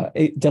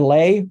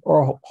delay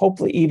or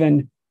hopefully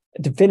even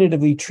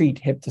definitively treat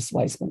hip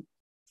displacement.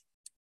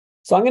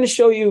 So I'm going to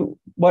show you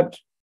what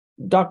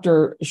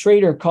Dr.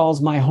 Schrader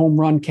calls my home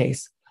run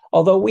case.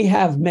 Although we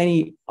have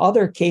many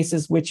other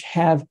cases which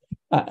have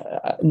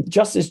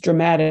just as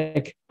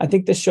dramatic, I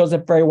think this shows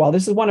up very well.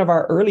 This is one of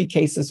our early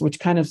cases which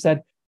kind of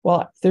said,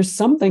 well, there's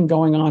something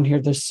going on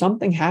here. There's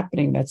something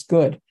happening that's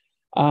good.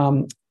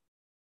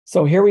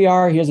 So here we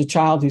are. Here's a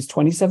child who's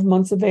 27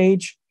 months of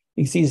age.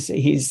 You see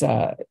he's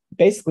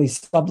basically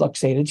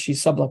subluxated.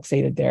 She's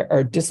subluxated there,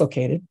 or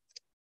dislocated.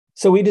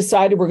 So we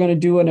decided we're going to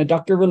do an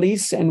adductor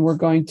release, and we're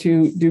going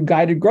to do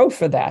guided growth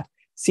for that.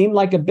 Seemed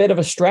like a bit of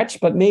a stretch,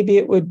 but maybe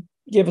it would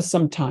give us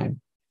some time.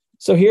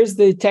 So here's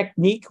the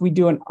technique. We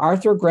do an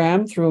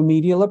arthrogram through a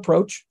medial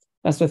approach.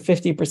 That's with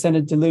 50%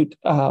 of dilute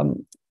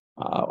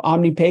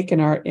omnipaque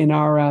in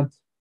our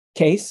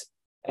case.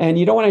 And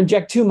you don't want to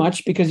inject too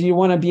much because you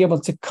want to be able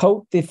to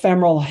coat the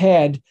femoral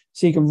head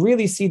so you can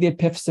really see the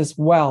epiphysis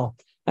well.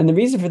 And the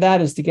reason for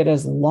that is to get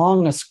as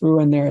long a screw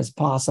in there as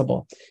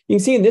possible. You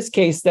can see in this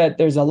case that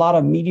there's a lot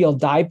of medial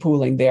dye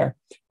pooling there.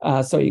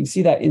 So you can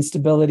see that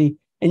instability.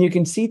 And you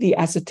can see the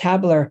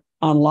acetabular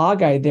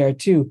onlogi there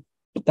too,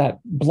 that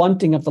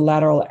blunting of the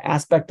lateral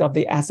aspect of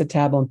the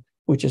acetabulum,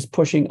 which is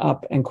pushing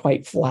up and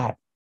quite flat.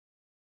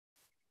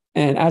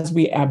 And as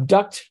we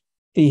abduct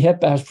the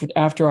hip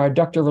after our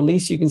adductor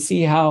release, you can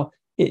see how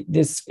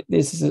this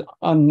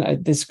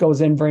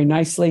goes in very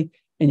nicely.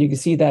 And you can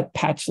see that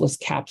patchless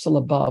capsule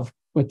above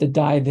with the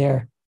dye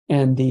there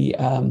and the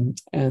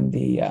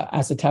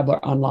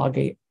acetabular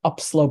onlogi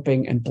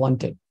upsloping and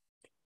blunted.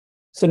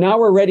 So now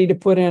we're ready to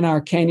put in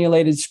our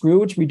cannulated screw,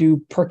 which we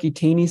do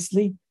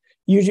percutaneously.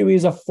 Usually we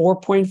use a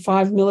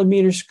 4.5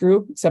 millimeter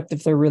screw, except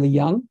if they're really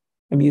young.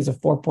 And we use a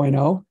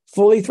 4.0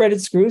 fully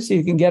threaded screw so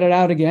you can get it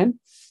out again.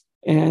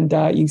 And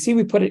you can see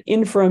we put it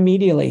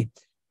inframedially.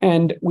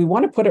 And we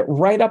want to put it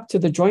right up to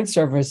the joint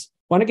surface.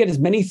 We want to get as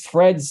many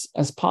threads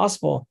as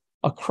possible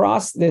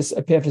across this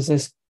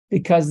epiphysis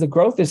because the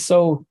growth is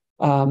so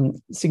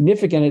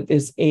significant at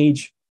this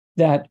age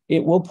that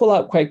it will pull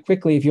out quite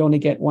quickly if you only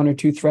get 1 or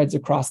 2 threads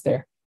across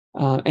there.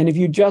 And if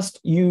you just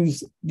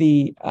use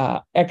the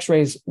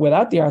x-rays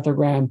without the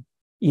arthrogram,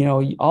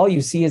 all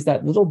you see is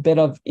that little bit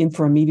of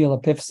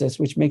inframedial epiphysis,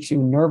 which makes you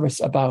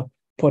nervous about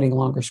putting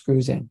longer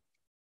screws in.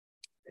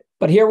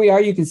 But here we are.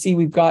 You can see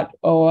we've got,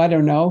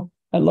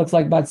 it looks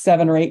like about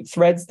 7 or 8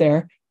 threads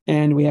there.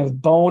 And we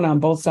have bone on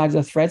both sides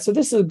of the thread. So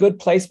this is a good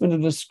placement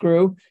of the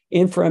screw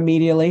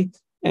inframedially.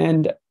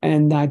 And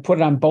I put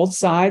it on both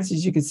sides.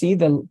 As you can see,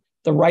 the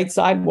right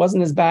side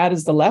wasn't as bad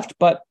as the left,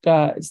 but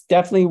it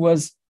definitely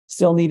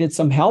still needed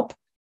some help.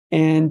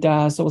 And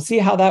so we'll see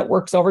how that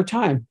works over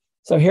time.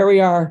 So here we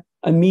are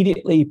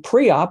immediately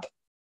pre-op.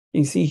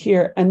 You can see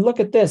here, and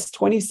look at this,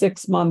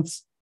 26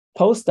 months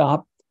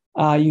post-op.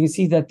 You can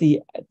see that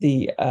the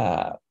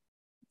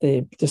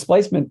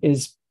displacement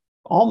is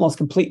almost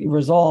completely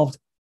resolved.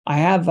 I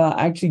have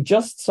actually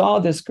just saw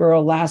this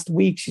girl last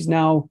week. She's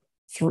now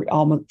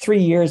almost 3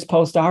 years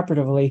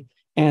post-operatively,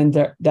 and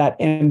that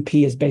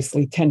MP is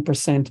basically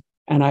 10%.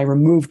 And I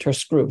removed her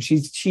screw.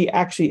 She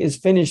actually is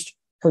finished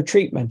her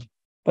treatment,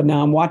 but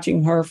now I'm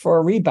watching her for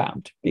a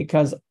rebound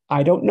because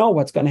I don't know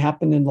what's going to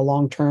happen in the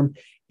long term.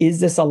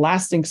 Is this a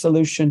lasting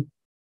solution?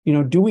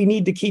 Do we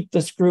need to keep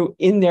the screw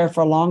in there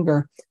for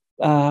longer?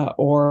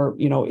 Or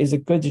is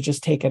it good to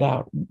just take it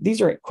out?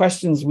 These are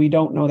questions we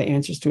don't know the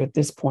answers to at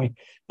this point.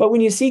 But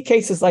when you see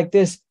cases like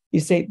this, you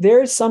say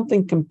there's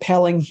something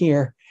compelling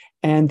here.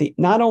 And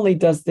not only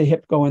does the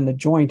hip go in the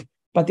joint,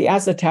 but the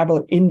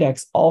acetabular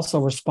index also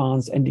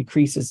responds and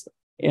decreases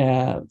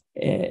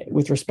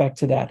with respect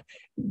to that,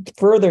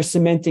 further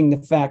cementing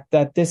the fact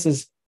that this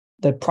is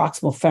the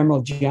proximal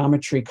femoral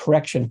geometry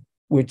correction,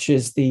 which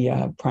is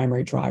the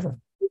primary driver.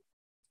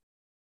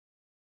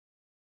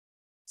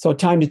 So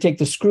time to take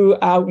the screw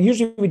out.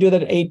 Usually we do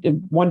that at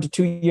 1 to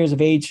 2 years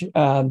of age,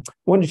 1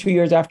 to 2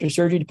 years after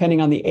surgery,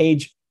 depending on the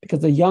age, because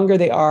the younger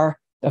they are,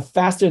 the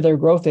faster their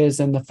growth is,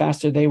 and the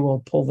faster they will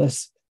pull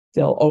this.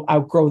 They'll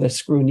outgrow the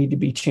screw, need to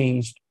be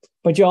changed.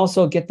 But you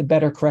also get the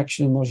better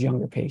correction in those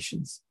younger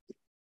patients.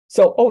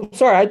 So,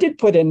 I did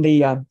put in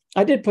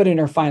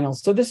her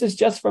finals. So this is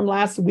just from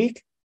last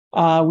week.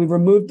 We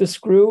removed the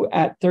screw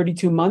at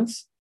 32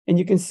 months. And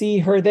you can see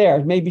her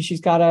there. Maybe she's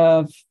got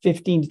a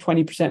 15 to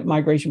 20%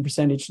 migration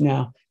percentage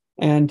now.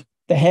 And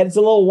the head's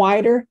a little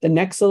wider, the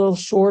neck's a little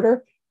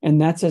shorter, and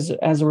that's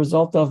as a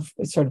result of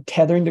sort of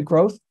tethering to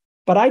growth.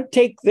 But I'd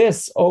take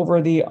this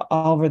over the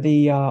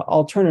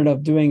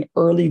alternative, doing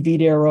early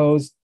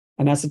VDROs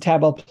and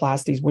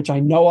acetabuloplasties, which I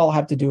know I'll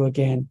have to do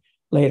again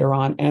later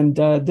on. And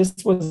this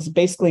was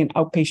basically an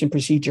outpatient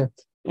procedure,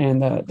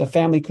 and the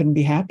family couldn't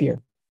be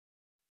happier.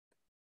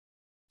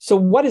 So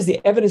what is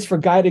the evidence for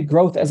guided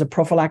growth as a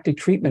prophylactic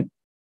treatment?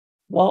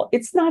 Well,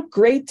 it's not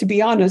great, to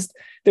be honest.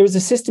 There was a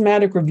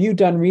systematic review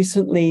done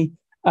recently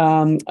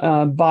by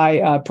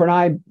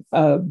Pranay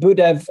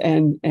Budev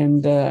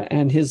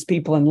and his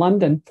people in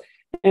London.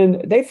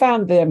 And they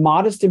found the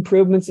modest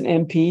improvements in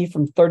MP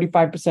from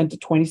 35% to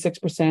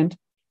 26%.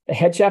 The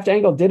head shaft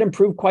angle did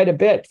improve quite a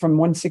bit from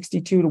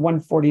 162 to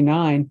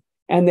 149.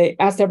 And the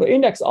acetabular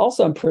index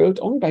also improved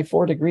only by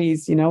 4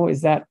 degrees.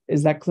 Is that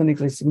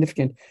clinically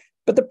significant?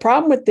 But the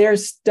problem with their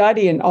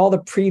study and all the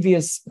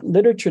previous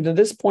literature to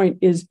this point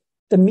is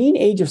the mean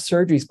age of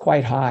surgery is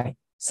quite high,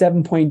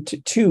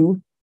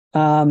 7.2,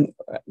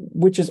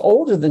 which is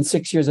older than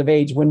 6 years of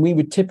age when we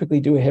would typically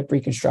do a hip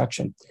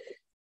reconstruction.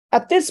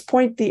 At this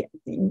point,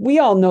 we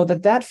all know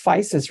that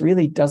physis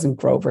really doesn't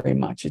grow very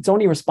much. It's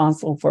only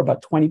responsible for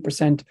about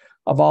 20%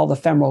 of all the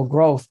femoral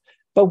growth.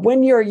 But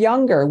when you're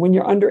younger, when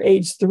you're under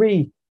age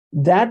 3,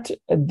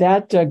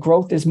 that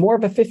growth is more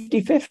of a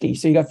 50-50.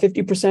 So you got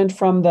 50%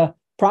 from the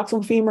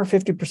proximal femur,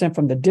 50%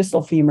 from the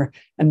distal femur.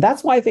 And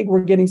that's why I think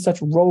we're getting such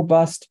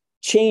robust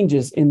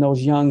changes in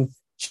those young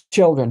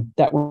children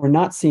that we're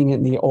not seeing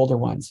in the older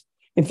ones.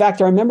 In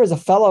fact, I remember as a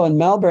fellow in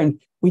Melbourne,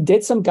 we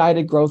did some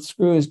guided growth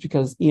screws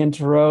because Ian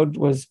Terode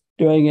was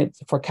doing it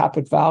for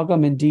caput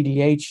valgum and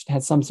DDH,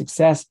 had some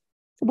success.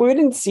 But we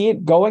didn't see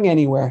it going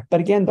anywhere.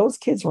 But again, those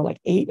kids were like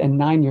 8 and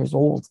 9 years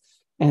old.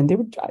 And they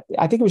were,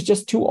 I think it was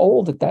just too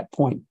old at that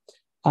point.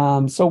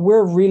 So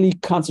we're really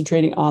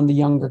concentrating on the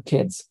younger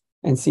kids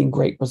and seeing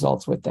great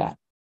results with that.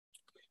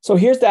 So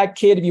here's that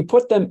kid. If you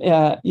put them,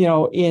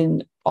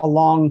 in a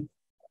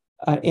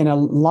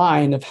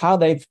line of how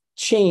they've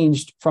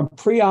changed from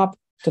pre-op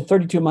to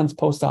 32 months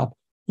post-op,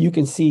 you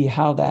can see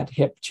how that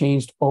hip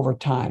changed over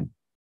time.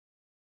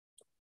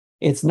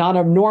 It's not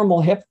a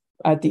normal hip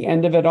at the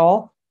end of it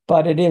all,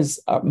 but it is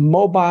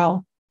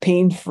mobile,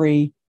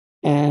 pain-free,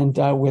 and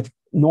with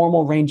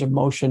normal range of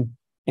motion,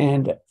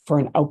 and for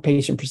an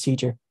outpatient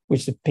procedure,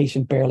 which the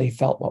patient barely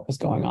felt what was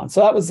going on.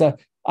 So that was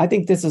I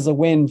think this is a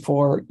win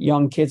for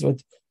young kids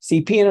with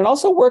CP, and it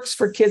also works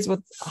for kids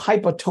with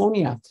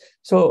hypotonia.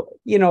 So,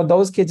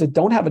 those kids that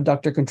don't have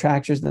adductor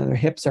contractures and their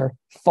hips are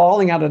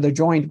falling out of their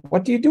joint,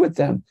 what do you do with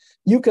them?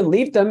 You can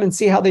leave them and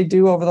see how they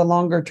do over the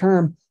longer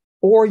term,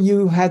 or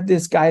you had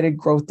this guided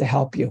growth to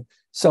help you.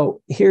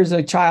 So here's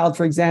a child,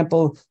 for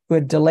example, who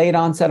had delayed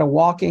onset of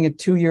walking at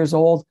 2 years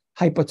old,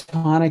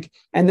 hypotonic,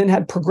 and then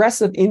had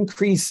progressive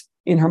increase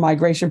in her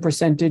migration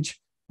percentage.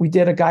 We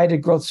did a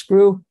guided growth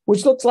screw,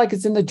 which looks like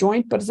it's in the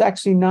joint, but it's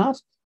actually not.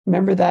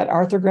 Remember that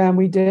arthrogram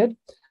we did?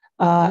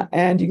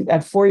 And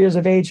at 4 years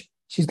of age,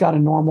 she's got a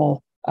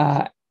normal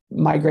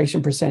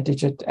migration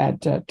percentage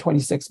at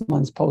 26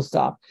 months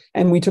post-op.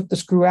 And we took the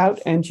screw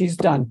out and she's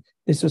done.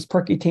 This was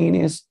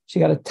percutaneous. She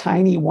got a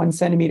tiny 1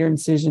 centimeter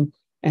incision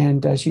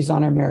and she's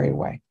on her merry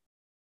way.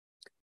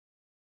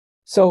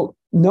 So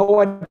no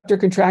adductor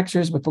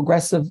contractures with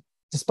progressive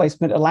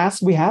displacement. At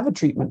last, we have a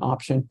treatment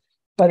option,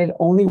 but it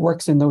only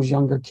works in those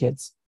younger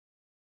kids.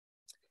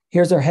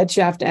 Here's our head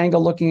shaft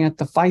angle looking at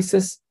the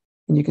physis.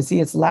 And you can see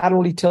it's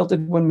laterally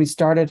tilted when we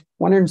started,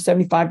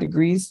 175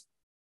 degrees,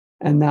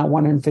 and now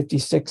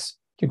 156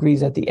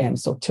 degrees at the end.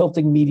 So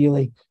tilting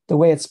medially the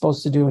way it's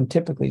supposed to do in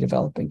typically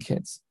developing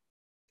kids.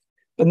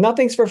 But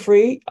nothing's for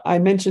free. I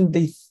mentioned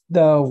the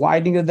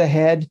widening of the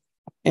head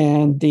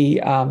and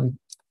the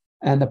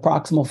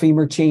proximal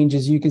femur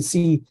changes. You can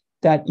see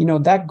that,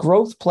 that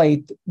growth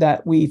plate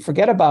that we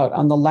forget about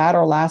on the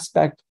lateral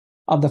aspect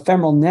of the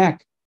femoral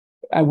neck,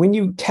 when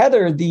you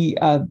tether the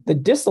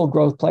distal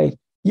growth plate,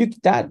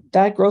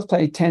 that growth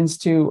plate tends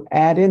to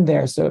add in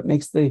there. So it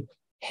makes the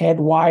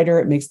head wider,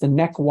 it makes the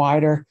neck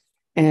wider.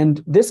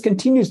 And this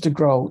continues to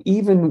grow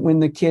even when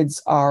the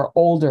kids are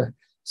older.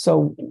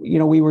 So,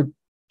 we were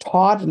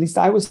taught, at least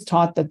I was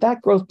taught,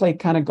 that growth plate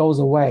kind of goes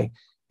away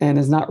and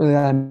is not really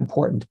that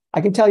important. I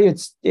can tell you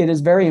it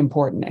is very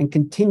important and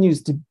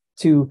continues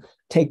to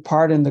take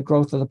part in the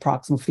growth of the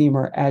proximal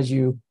femur as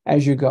you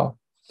go.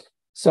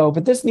 So,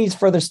 but this needs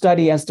further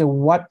study as to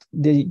what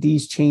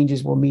these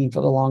changes will mean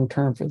for the long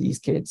term for these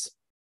kids.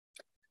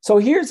 So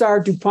here's our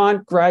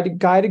DuPont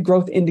guided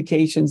growth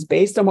indications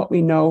based on what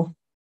we know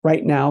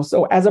right now.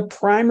 So as a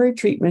primary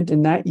treatment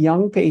in that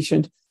young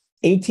patient,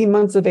 18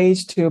 months of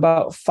age to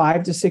about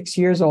 5 to 6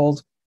 years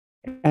old,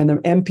 and the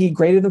MP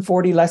greater than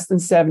 40, less than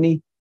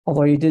 70,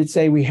 although you did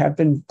say we have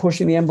been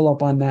pushing the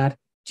envelope on that,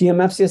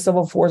 GMFCS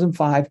level 4s and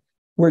 5,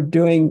 we're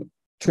doing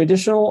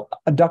traditional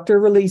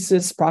adductor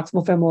releases,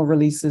 proximal femoral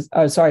releases,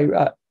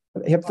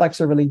 hip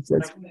flexor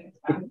releases,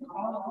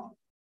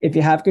 if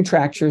you have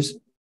contractures,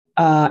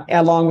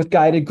 along with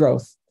guided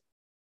growth.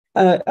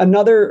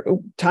 Another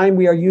time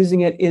we are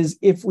using it is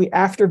if we,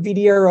 after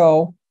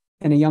VDRO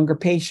in a younger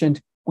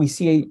patient, we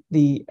see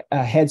the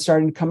head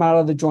starting to come out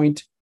of the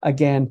joint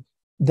again,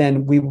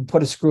 then we will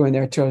put a screw in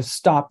there to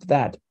stop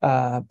that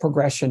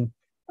progression,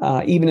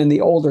 even in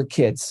the older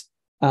kids.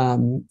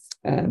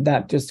 And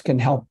that just can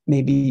help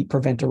maybe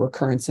prevent a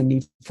recurrence and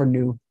need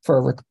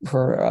for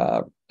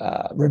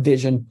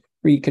revision,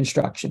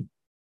 reconstruction.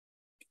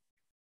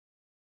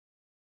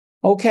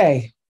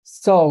 Okay,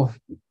 so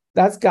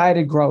that's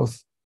guided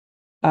growth.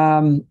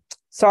 Sorry,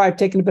 I've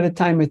taken a bit of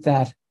time with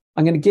that.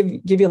 I'm going to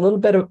give you a little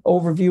bit of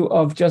overview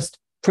of just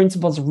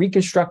principles of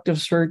reconstructive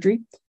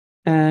surgery,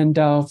 and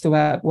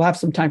we'll have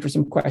some time for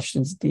some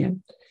questions at the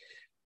end.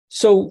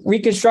 So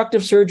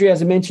reconstructive surgery,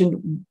 as I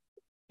mentioned,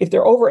 if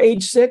they're over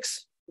age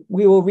 6,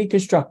 we will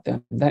reconstruct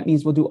them. That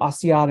means we'll do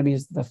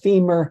osteotomies of the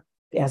femur,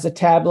 the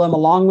acetabulum,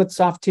 along with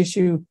soft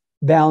tissue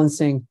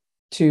balancing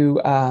to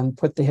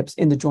put the hips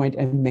in the joint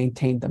and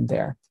maintain them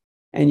there.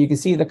 And you can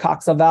see the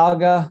coxa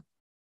valga,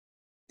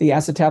 the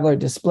acetabular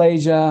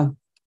dysplasia,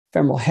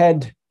 femoral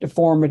head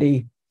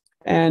deformity,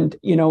 and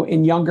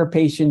in younger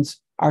patients,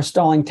 our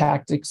stalling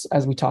tactics,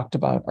 as we talked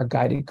about, are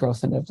guided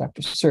growth and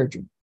adductor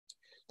surgery.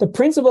 The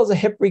principles of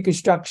hip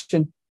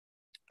reconstruction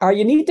are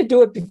you need to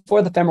do it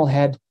before the femoral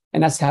head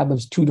and acetabulum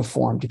is too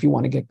deformed if you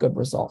want to get good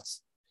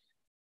results.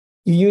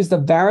 You use the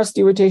varus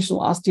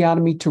derotational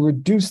osteotomy to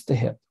reduce the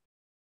hip.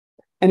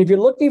 And if you're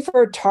looking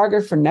for a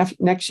target for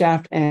neck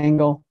shaft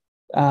angle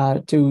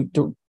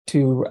to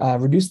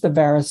reduce the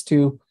varus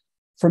to,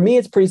 for me,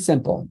 it's pretty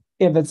simple.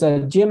 If it's a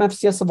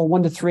GMFCS level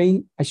 1 to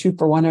 3, I shoot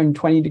for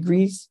 120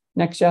 degrees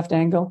neck shaft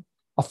angle,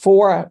 a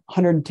 4,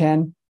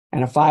 110,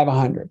 and a 5,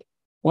 100.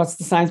 What's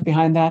the science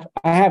behind that?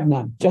 I have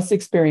none, just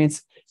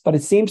experience, but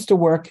it seems to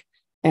work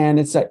and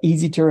it's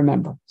easy to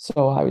remember.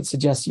 So I would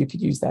suggest you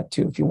could use that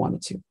too if you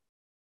wanted to.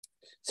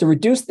 So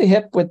reduce the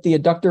hip with the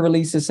adductor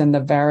releases and the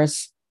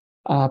varus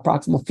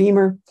proximal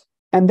femur.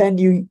 And then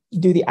you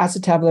do the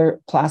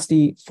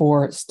acetabular-plasty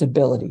for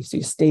stability. So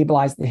you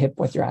stabilize the hip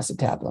with your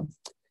acetabulum.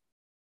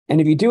 And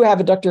if you do have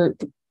adductor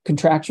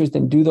contractures,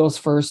 then do those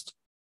first.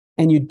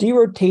 And you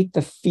derotate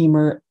the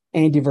femur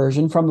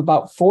anteversion from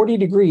about 40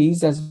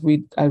 degrees, as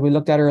we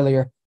looked at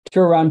earlier, to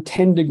around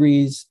 10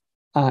 degrees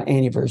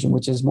anteversion,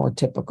 which is more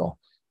typical.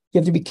 You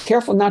have to be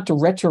careful not to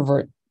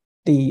retrovert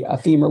the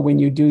femur when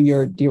you do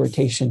your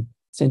derotation,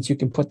 since you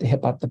can put the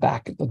hip up the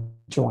back of the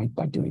joint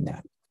by doing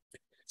that.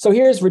 So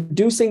here's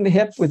reducing the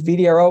hip with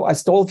VDRO. I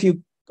stole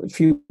a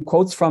few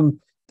quotes from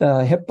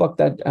the hip book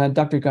that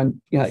Dr.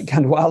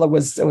 Gandwala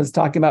was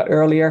talking about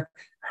earlier,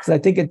 because I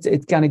think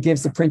it kind of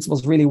gives the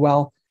principles really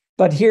well.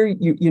 But here,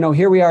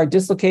 here we are,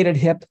 dislocated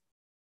hip.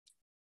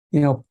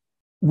 We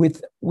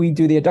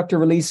do the adductor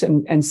release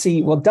and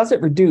see, well, does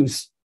it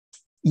reduce?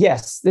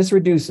 Yes, this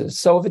reduces.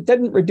 So if it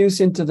didn't reduce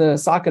into the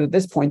socket at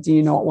this point,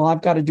 well,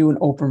 I've got to do an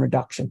open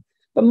reduction.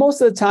 But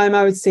most of the time,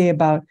 I would say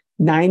about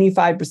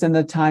 95% of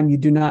the time, you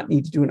do not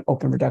need to do an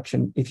open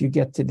reduction if you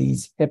get to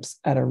these hips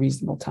at a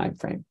reasonable time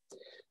frame.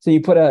 So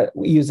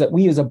we use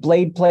a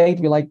blade plate.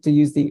 We like to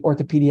use the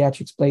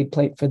Orthopaedics blade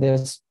plate for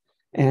this.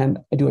 And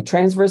I do a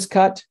transverse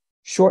cut,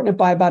 shorten it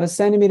by about 1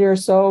 centimeter or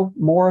so,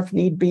 more if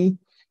need be,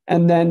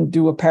 and then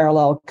do a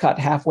parallel cut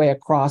halfway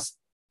across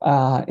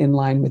in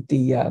line with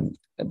the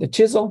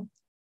chisel.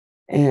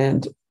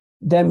 And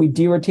then we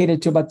derotate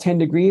it to about 10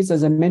 degrees,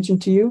 as I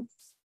mentioned to you.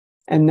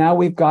 And now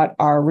we've got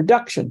our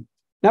reduction.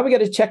 Now we got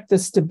to check the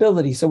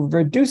stability. So we've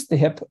reduced the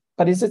hip,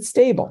 but is it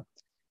stable?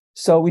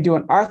 So we do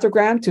an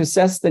arthrogram to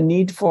assess the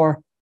need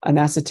for an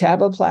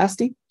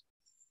acetabuloplasty.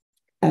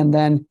 And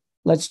then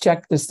let's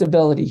check the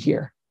stability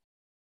here.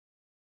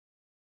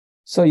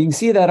 So you can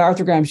see that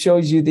arthrogram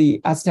shows you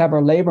the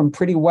acetabular labrum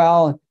pretty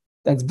well.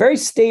 That's very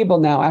stable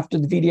now after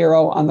the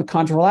VDRO on the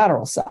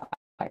contralateral side.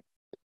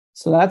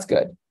 So that's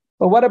good.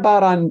 But what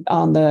about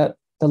on the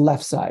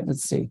left side?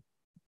 Let's see.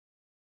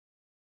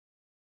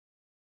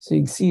 So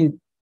you can see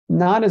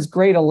not as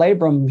great a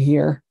labrum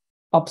here,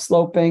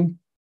 upsloping,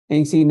 and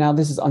you see now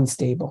this is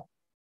unstable.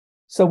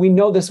 So we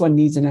know this one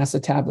needs an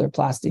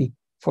acetabular-plasty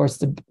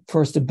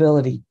for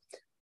stability.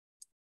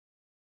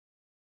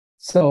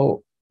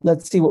 So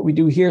let's see what we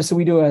do here. So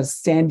we do a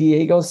San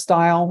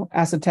Diego-style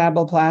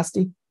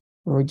acetabuloplasty,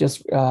 where we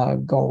just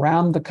go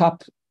around the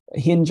cup,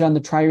 hinge on the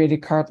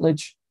triated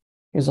cartilage.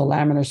 Here's a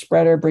laminar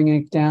spreader,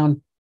 bringing it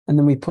down, and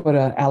then we put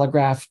an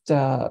allograft,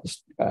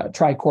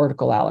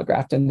 tricortical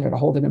allograft in there to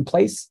hold it in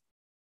place.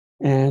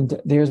 And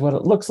there's what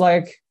it looks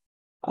like.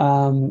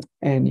 And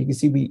you can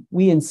see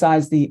we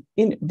incise the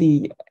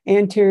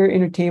anterior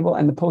intertable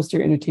and the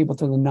posterior intertable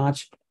through the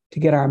notch to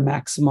get our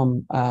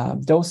maximum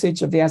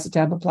dosage of the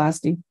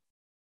acetabuloplasty.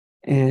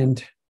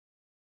 And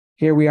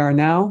here we are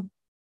now.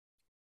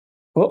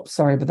 Oops,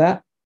 sorry about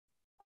that.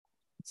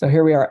 So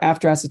here we are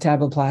after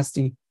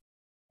acetabuloplasty.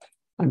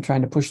 I'm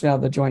trying to push it out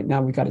of the joint.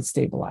 Now we've got it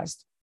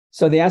stabilized.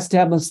 So the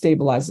acetabulum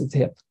stabilizes the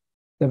hip.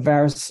 The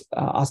varus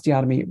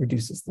osteotomy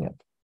reduces the hip.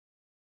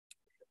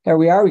 Here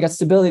we are. We got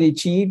stability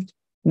achieved.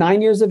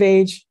 9 years of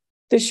age.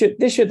 This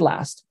should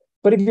last.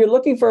 But if you're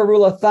looking for a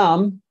rule of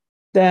thumb,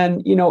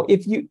 then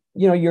if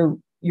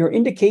your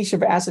indication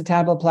for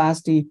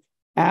acetabuloplasty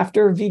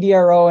after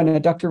VDRO and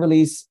adductor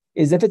release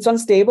is if it's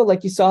unstable,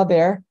 like you saw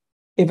there,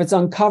 if it's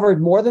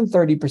uncovered more than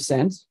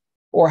 30%,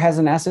 or has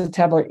an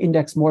acetabular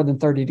index more than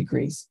 30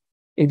 degrees.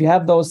 If you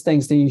have those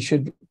things, then you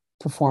should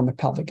perform a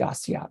pelvic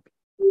osteotomy.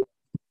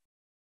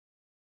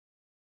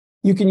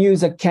 You can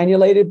use a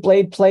cannulated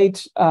blade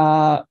plate,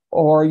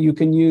 or you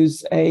can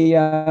use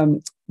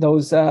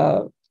those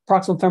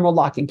proximal femoral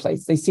locking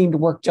plates. They seem to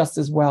work just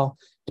as well.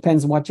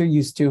 Depends on what you're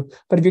used to.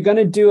 But if you're going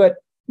to do it,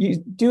 you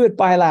do it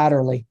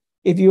bilaterally.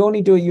 If you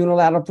only do a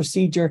unilateral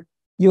procedure,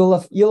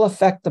 you'll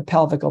affect the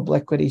pelvic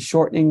obliquity,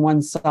 shortening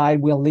one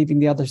side while leaving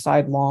the other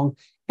side long,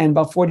 and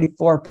about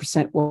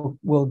 44%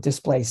 will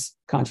displace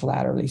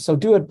contralaterally. So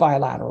do it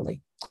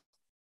bilaterally.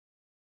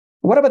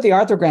 What about the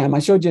arthrogram? I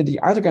showed you the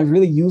arthrogram is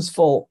really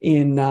useful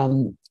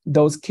in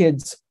those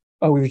kids.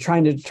 We were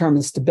trying to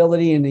determine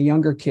stability in the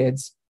younger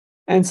kids.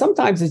 And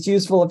sometimes it's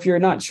useful if you're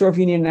not sure if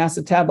you need an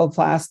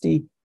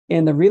acetabuloplasty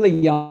in the really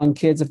young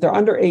kids. If they're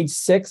under age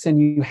 6 and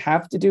you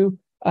have to do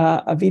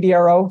a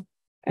VDRO,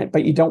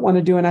 but you don't want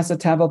to do an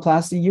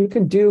acetabuloplasty, you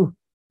can do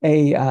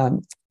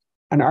an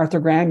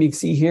arthrogram. You can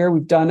see here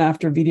we've done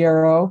after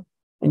VDRO,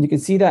 and you can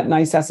see that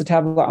nice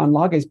acetabular on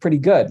log is pretty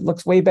good.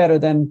 Looks way better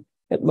than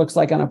it looks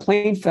like on a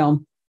plain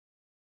film.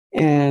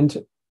 And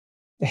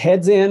the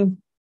head's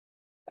in,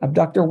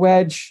 abductor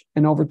wedge,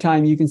 and over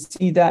time you can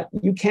see that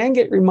you can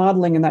get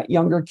remodeling in that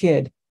younger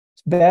kid.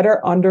 It's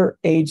better under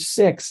age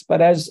 6,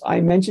 but as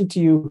I mentioned to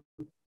you,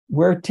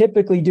 we're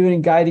typically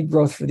doing guided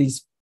growth for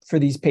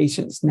these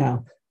patients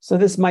now. So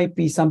this might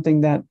be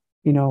something that,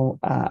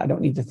 I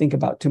don't need to think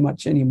about too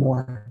much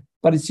anymore,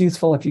 but it's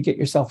useful if you get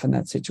yourself in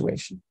that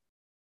situation.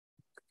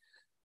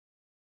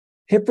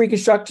 Hip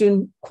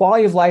reconstruction,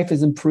 quality of life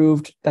is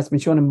improved. That's been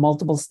shown in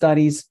multiple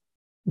studies.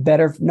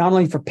 Better not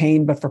only for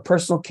pain, but for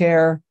personal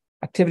care,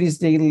 activities,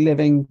 daily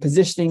living,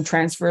 positioning,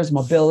 transfers,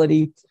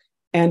 mobility.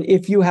 And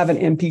if you have an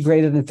MP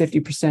greater than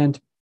 50%,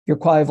 your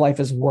quality of life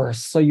is worse.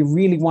 So you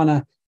really want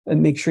to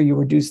make sure you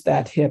reduce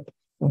that hip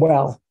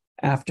well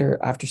after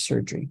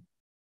surgery.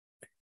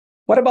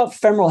 What about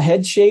femoral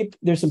head shape?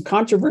 There's some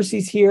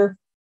controversies here.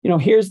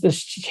 Here's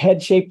the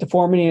head shape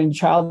deformity in a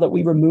child that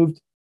we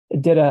removed.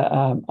 It did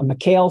a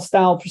McHale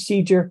style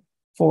procedure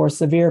for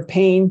severe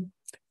pain.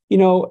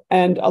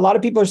 And a lot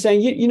of people are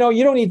saying, you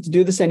don't need to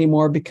do this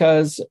anymore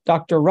because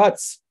Dr.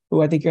 Rutz,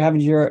 who I think you're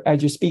having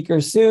as your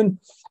speaker soon,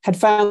 had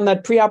found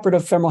that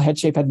preoperative femoral head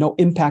shape had no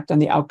impact on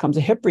the outcomes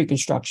of hip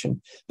reconstruction.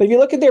 But if you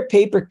look at their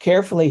paper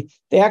carefully,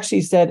 they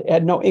actually said it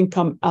had no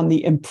income on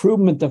the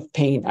improvement of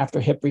pain after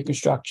hip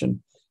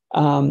reconstruction.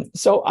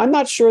 So I'm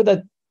not sure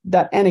that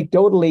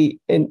anecdotally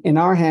in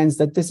our hands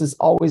that this is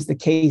always the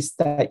case,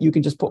 that you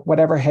can just put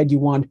whatever head you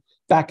want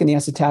back in the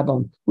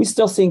acetabulum. We're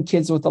still seeing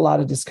kids with a lot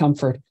of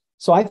discomfort.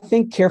 So I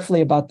think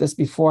carefully about this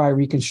before I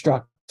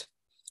reconstruct.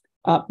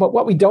 But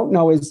what we don't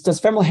know is, does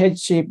femoral head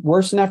shape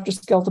worsen after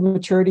skeletal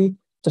maturity?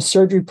 Does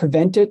surgery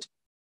prevent it?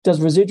 Does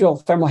residual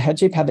femoral head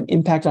shape have an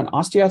impact on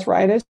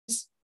osteoarthritis?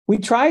 We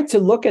tried to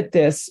look at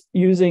this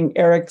using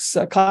Eric's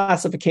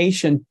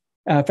classification,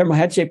 femoral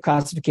head shape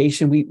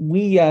classification.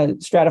 We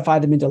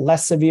stratified them into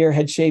less severe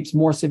head shapes,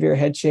 more severe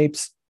head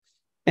shapes,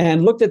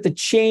 and looked at the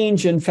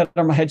change in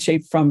femoral head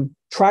shape from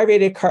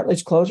triradiate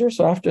cartilage closure,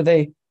 so after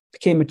they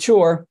became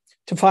mature,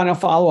 to final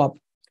follow-up.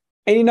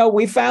 And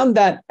we found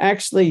that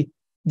actually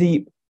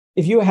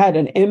if you had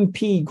an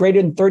MP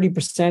greater than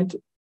 30%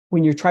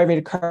 when your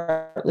triradiate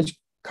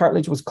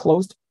cartilage was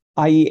closed,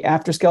 i.e.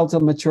 after skeletal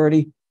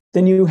maturity,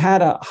 then you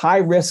had a high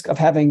risk of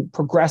having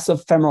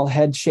progressive femoral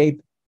head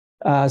shape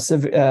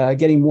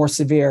getting more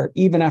severe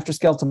even after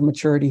skeletal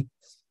maturity.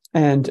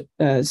 And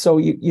so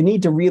you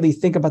need to really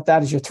think about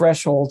that as your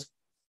threshold.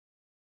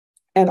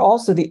 And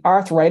also the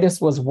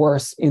arthritis was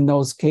worse in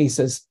those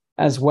cases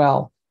as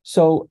well.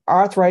 So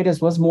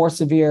arthritis was more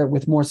severe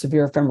with more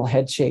severe femoral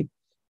head shape.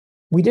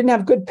 We didn't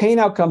have good pain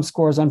outcome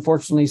scores,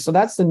 unfortunately. So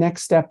that's the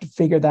next step to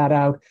figure that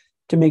out,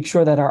 to make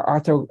sure that our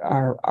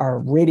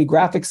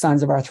radiographic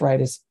signs of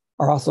arthritis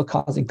are also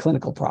causing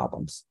clinical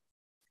problems.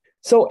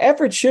 So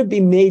effort should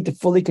be made to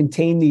fully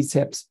contain these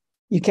hips.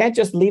 You can't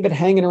just leave it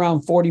hanging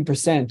around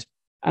 40%.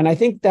 And I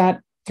think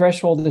that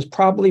threshold is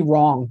probably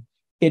wrong.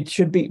 It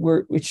should be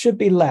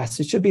less.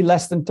 It should be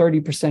less than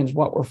 30% is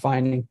what we're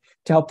finding,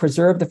 to help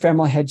preserve the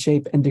femoral head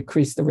shape and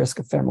decrease the risk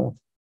of femoral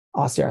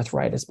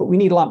osteoarthritis. But we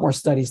need a lot more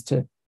studies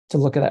to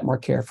look at that more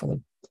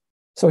carefully.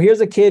 So here's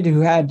a kid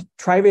who had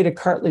triradiate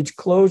cartilage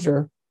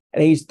closure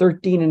at age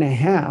 13 and a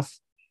half.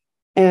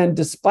 And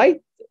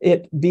despite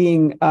it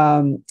being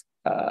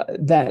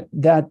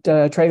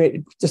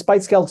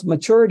despite skeletal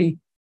maturity,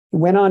 he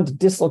went on to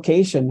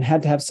dislocation,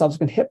 had to have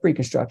subsequent hip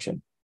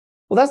reconstruction.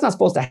 Well, that's not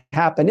supposed to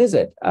happen, is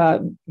it?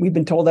 We've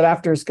been told that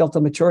after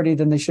skeletal maturity,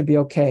 then they should be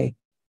okay.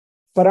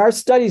 But our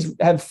studies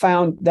have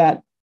found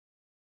that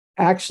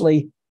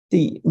actually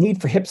the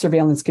need for hip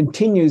surveillance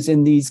continues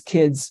in these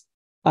kids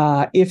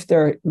if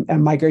their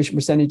migration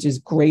percentage is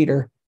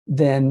greater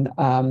than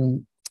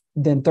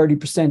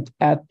 30%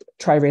 at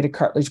triradiate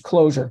cartilage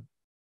closure.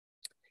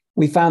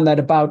 We found that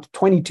about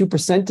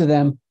 22% of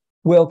them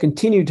will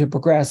continue to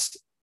progress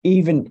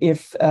even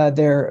if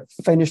they're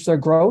finished their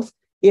growth,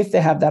 if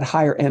they have that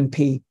higher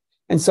MP.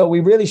 And so we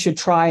really should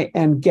try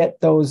and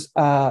get those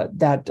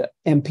that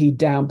MP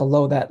down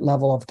below that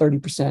level of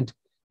 30%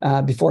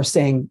 before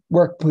saying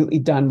we're completely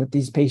done with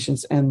these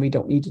patients and we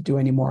don't need to do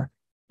any more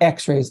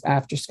X-rays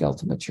after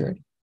skeletal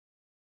maturity.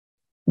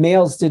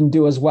 Males didn't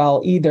do as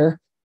well either.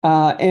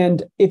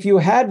 And if you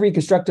had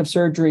reconstructive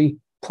surgery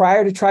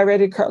prior to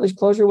triradiate cartilage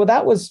closure, well,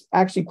 that was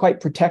actually quite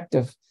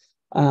protective.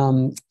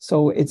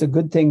 So it's a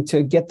good thing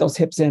to get those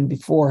hips in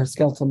before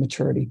skeletal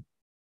maturity.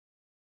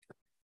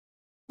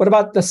 What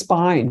about the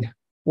spine?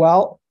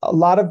 Well, a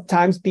lot of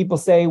times people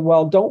say,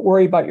 well, don't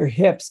worry about your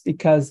hips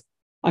because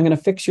I'm going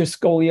to fix your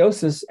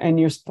scoliosis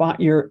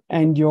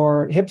and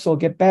your hips will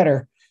get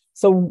better.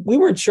 So we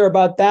weren't sure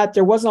about that.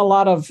 There wasn't a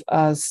lot of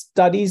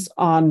studies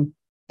on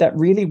that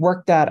really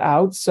worked that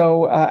out.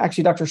 So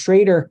actually, Dr.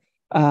 Schrader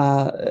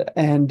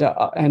and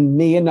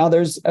me and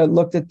others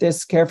looked at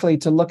this carefully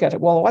to look at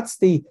it. Well,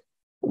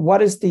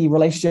 what is the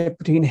relationship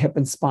between hip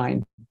and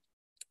spine?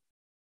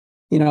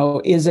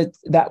 Is it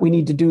that we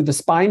need to do the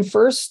spine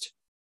first,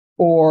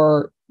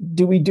 or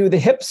do we do the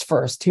hips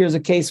first? Here's a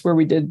case where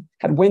we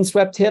had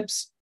windswept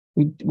hips.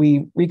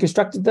 We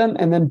reconstructed them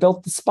and then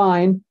built the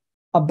spine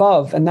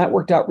above, and that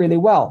worked out really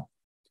well.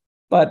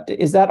 But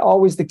is that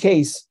always the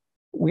case?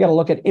 We got to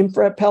look at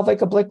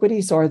infrapelvic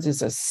obliquity. So is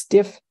this a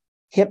stiff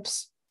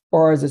hips,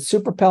 or is it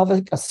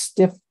suprapelvic, a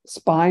stiff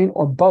spine,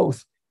 or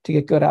both to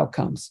get good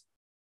outcomes?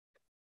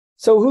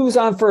 So who's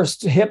on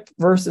first, hip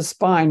versus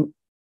spine?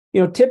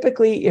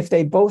 Typically, if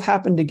they both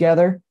happen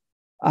together,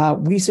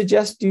 we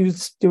suggest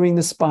doing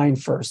the spine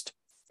first,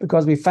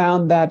 because we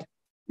found that,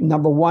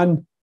 number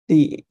one,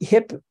 the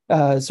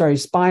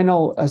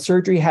spinal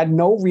surgery had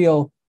no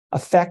real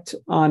effect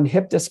on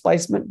hip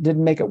displacement,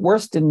 didn't make it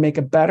worse, didn't make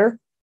it better.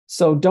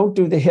 So don't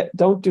do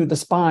the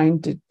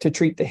spine to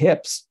treat the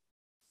hips.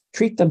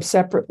 Treat them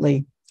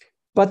separately.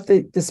 But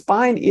the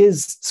spine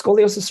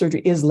scoliosis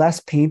surgery is less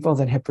painful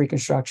than hip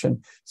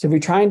reconstruction. So if you're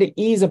trying to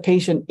ease a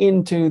patient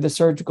into the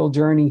surgical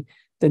journey,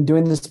 then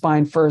doing the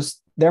spine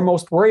first, they're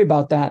most worried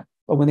about that.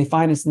 But when they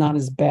find it's not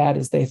as bad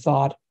as they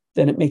thought,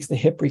 then it makes the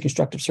hip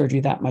reconstructive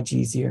surgery that much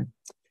easier.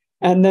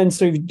 And then,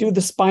 so if you do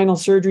the spinal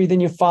surgery, then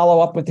you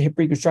follow up with the hip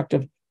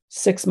reconstructive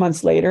 6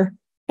 months later.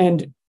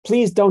 And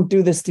please don't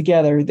do this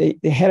together. The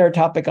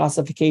heterotopic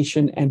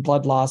ossification and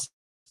blood loss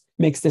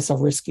makes this a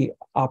risky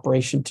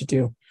operation to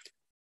do.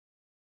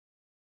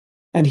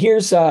 And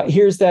here's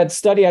that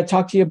study I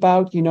talked to you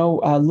about,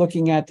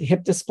 looking at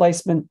hip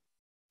displacement.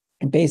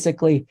 And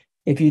basically,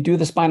 if you do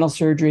the spinal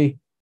surgery,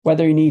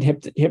 whether you need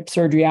hip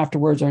surgery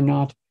afterwards or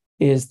not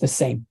is the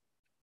same.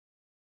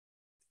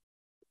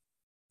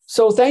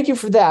 So thank you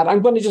for that.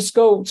 I'm going to just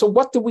go. So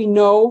what do we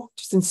know?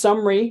 Just in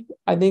summary,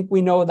 I think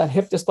we know that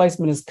hip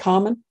displacement is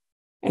common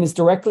and is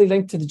directly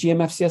linked to the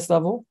GMFCS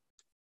level.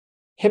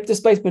 Hip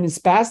displacement in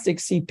spastic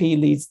CP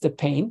leads to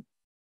pain.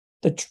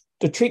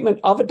 The treatment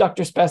of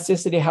adductor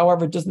spasticity,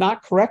 however, does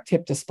not correct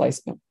hip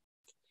displacement.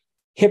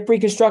 Hip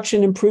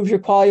reconstruction improves your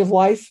quality of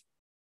life,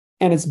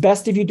 and it's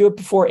best if you do it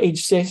before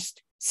age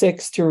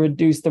six to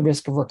reduce the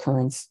risk of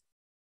recurrence.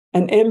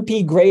 An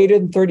MP greater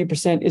than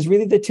 30% is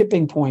really the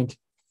tipping point.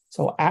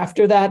 So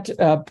after that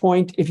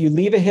point, if you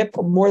leave a hip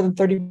more than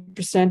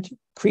 30%,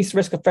 increased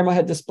risk of femoral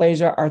head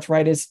dysplasia,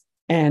 arthritis,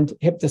 and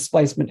hip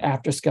displacement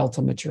after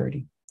skeletal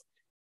maturity.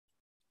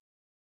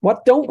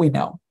 What don't we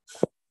know?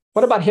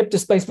 What about hip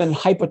displacement in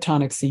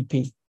hypotonic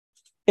CP?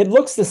 It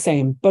looks the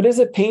same, but is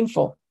it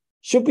painful?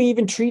 Should we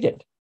even treat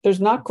it? There's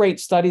not great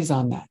studies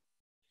on that.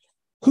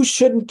 Who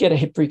shouldn't get a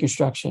hip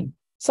reconstruction?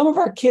 Some of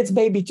our kids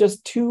may be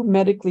just too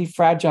medically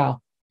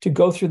fragile to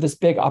go through this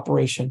big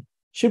operation.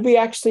 Should we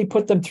actually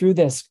put them through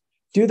this?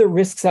 Do the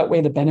risks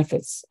outweigh the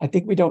benefits? I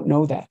think we don't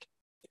know that.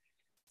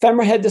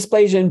 Femoral head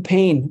dysplasia and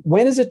pain.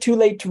 When is it too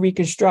late to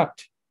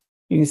reconstruct?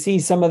 You can see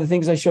some of the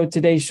things I showed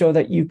today show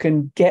that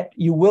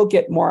you will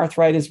get more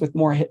arthritis with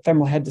more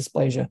femoral head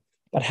dysplasia,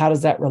 but how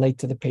does that relate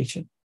to the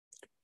patient?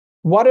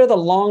 What are the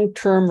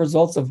long-term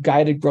results of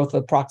guided growth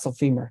of the proximal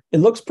femur?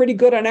 It looks pretty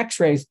good on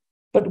x-rays,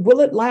 but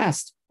will it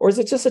last? Or is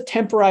it just a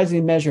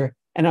temporizing measure?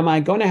 And am I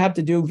going to have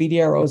to do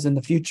VDROs in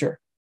the future?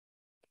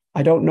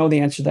 I don't know the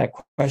answer to that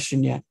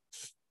question yet.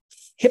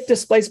 Hip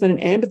displacement in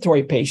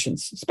ambulatory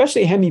patients,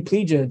 especially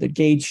hemiplegia,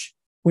 the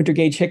Winter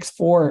Gage Hicks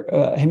 4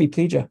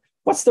 hemiplegia.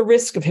 What's the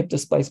risk of hip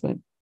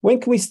displacement?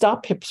 When can we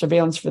stop hip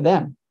surveillance for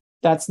them?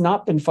 That's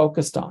not been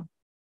focused on.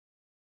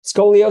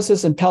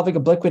 Scoliosis and pelvic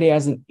obliquity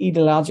as an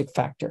etiologic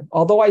factor.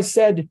 Although I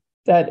said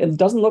that it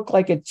doesn't look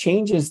like it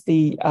changes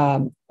the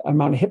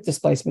amount of hip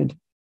displacement,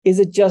 is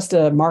it just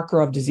a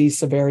marker of disease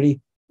severity,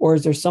 or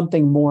is there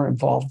something more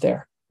involved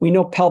there? We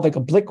know pelvic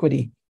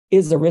obliquity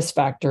is a risk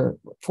factor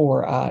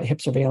for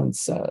hip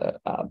surveillance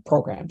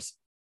programs.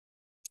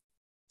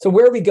 So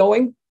where are we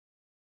going?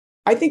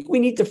 I think we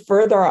need to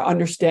further our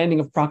understanding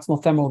of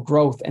proximal femoral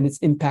growth and its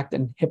impact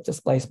on hip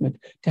displacement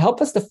to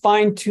help us to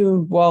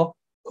fine-tune, well,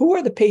 who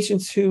are the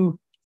patients who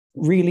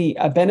really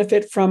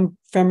benefit from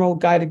femoral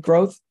guided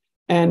growth,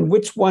 and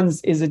which ones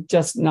is it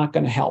just not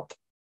going to help?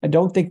 I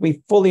don't think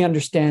we fully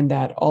understand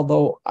that,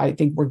 although I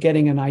think we're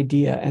getting an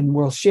idea, and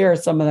we'll share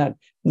some of that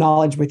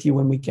knowledge with you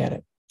when we get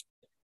it.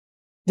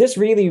 This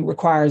really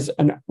requires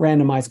a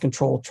randomized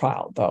controlled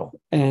trial, though.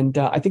 And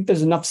I think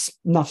there's enough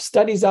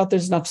studies out there,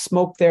 there's enough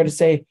smoke there to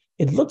say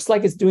it looks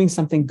like it's doing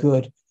something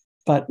good,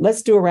 but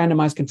let's do a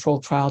randomized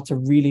controlled trial to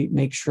really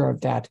make sure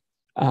of that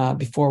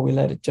before we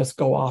let it just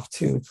go off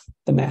to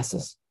the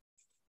masses.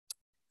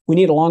 We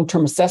need a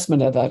long-term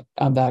assessment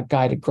of that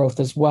guided growth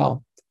as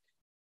well.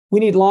 We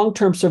need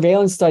long-term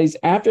surveillance studies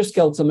after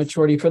skeletal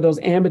maturity for those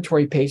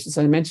ambulatory patients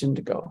I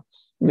mentioned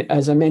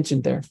as I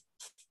mentioned there.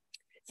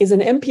 Is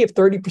an MP of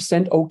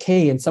 30%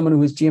 okay in someone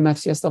who is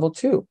GMFCS level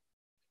 2?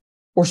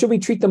 Or should we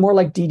treat them more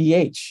like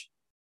DDH?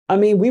 I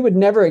mean, we would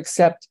never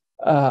accept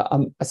a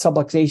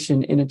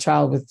subluxation in a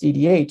child with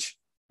DDH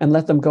and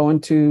let them go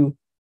into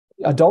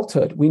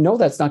adulthood. We know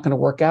that's not going to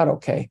work out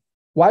okay.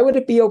 Why would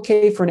it be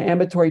okay for an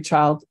ambulatory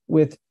child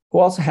who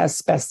also has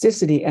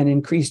spasticity and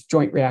increased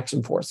joint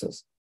reaction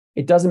forces?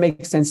 It doesn't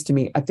make sense to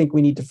me. I think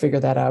we need to figure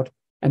that out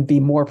and be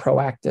more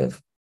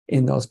proactive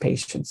in those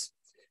patients.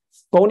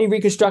 Bony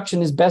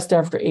reconstruction is best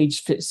after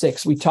age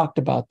 6. We talked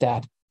about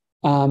that.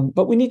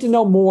 But we need to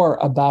know more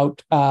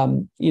about,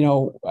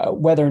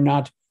 whether or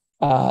not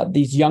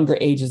these younger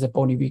ages of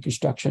bony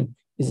reconstruction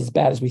is as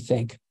bad as we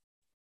think.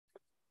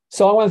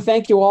 So I want to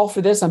thank you all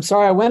for this. I'm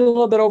sorry I went a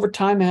little bit over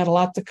time. I had a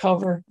lot to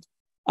cover,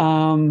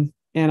 and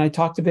I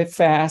talked a bit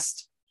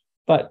fast.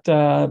 But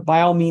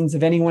by all means,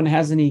 if anyone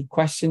has any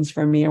questions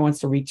for me or wants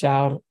to reach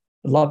out,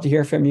 I'd love to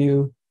hear from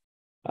you.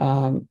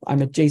 I'm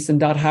at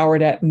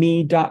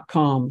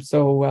jason.howard@me.com.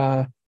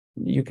 So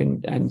you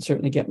can and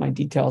certainly get my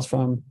details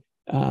from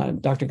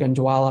Dr.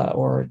 Gunjwala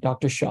or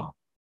Dr. Shah.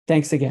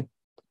 Thanks again.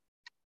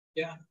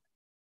 Yeah,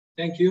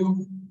 thank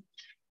you.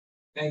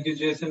 Thank you,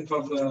 Jason,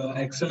 for the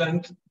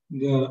excellent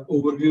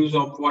overviews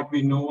of what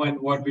we know and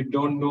what we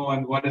don't know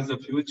and what is the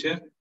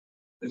future.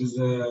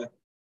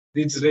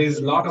 This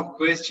raised a lot of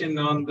questions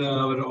on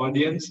our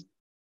audience.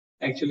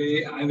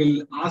 Actually, I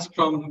will ask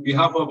from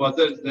behalf of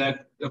others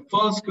that the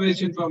first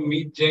question from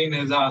Meet Jain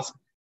has asked,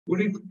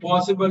 would it be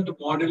possible to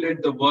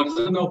modulate the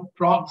version of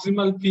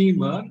proximal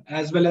femur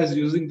as well as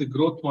using the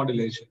growth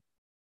modulation?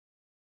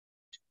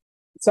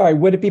 Sorry,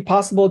 would it be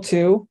possible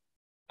to?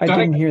 I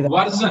didn't hear that.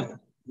 Version,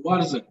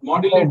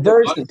 modulate the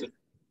version.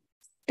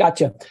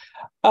 Gotcha.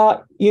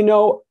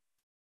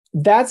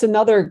 That's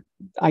another,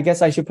 I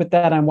guess I should put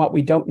that on what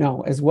we don't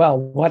know as well.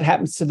 What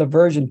happens to the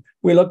version?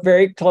 We look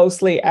very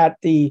closely at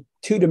the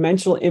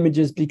two-dimensional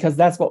images because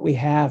that's what we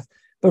have.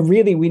 But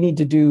really, we need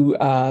to do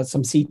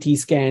some CT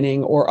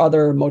scanning or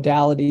other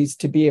modalities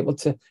to be able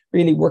to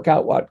really work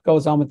out what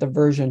goes on with the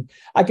version.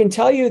 I can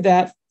tell you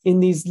that in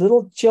these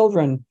little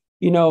children,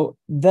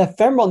 the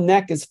femoral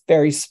neck is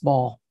very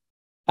small,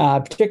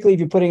 particularly if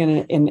you're putting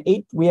in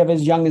 8. We have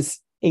as young as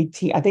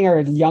 18. I think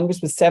our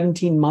youngest was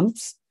 17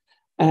 months.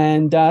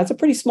 And it's a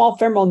pretty small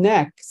femoral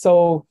neck.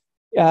 So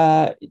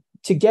to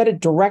get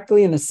it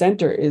directly in the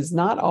center is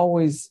not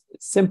always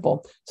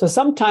simple. So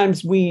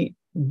sometimes we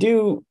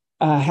do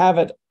have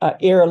it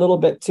err a little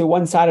bit to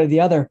one side or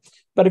the other.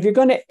 But if you're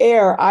going to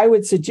err, I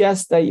would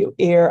suggest that you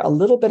err a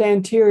little bit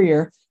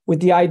anterior with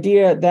the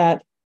idea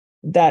that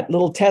that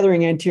little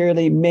tethering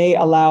anteriorly may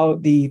allow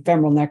the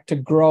femoral neck to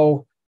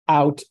grow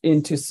out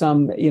into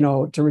some,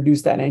 to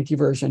reduce that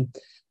anteversion.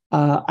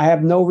 I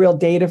have no real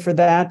data for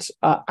that.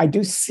 I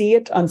do see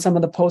it on some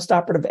of the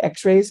postoperative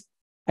x-rays.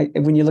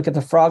 When you look at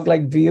the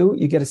frog-leg view,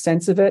 you get a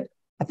sense of it.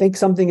 I think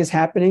something is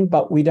happening,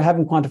 but we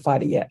haven't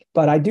quantified it yet.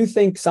 But I do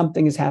think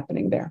something is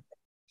happening there.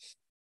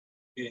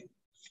 Okay.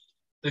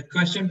 The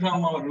question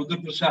from our Rudra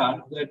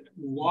Prasad, that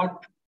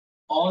what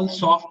all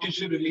soft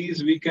tissue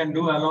release we can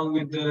do along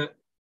with the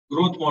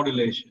growth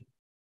modulation?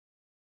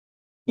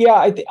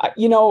 Yeah,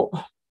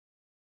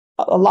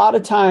 a lot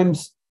of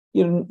times,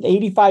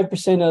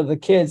 85% of the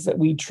kids that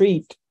we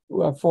treat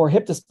for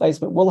hip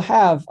displacement will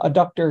have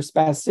adductor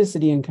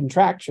spasticity and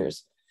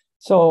contractures.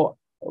 So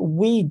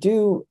we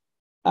do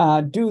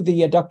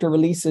the adductor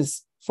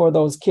releases for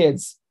those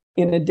kids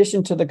in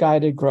addition to the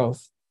guided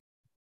growth.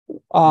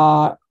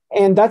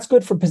 And that's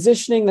good for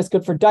positioning, that's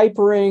good for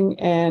diapering,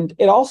 and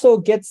it also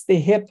gets the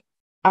hip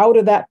out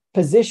of that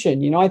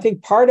position. I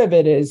think part of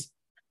it is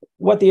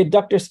what the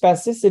adductor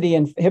spasticity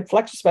and hip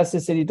flexor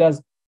spasticity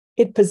does.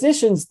 It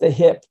positions the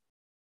hip.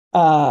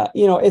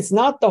 It's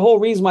not the whole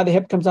reason why the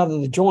hip comes out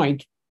of the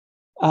joint.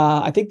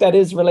 I think that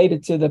is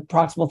related to the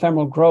proximal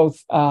femoral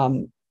growth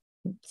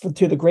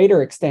to the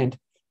greater extent,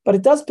 but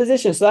it does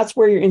position. So that's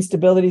where your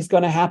instability is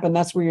going to happen.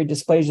 That's where your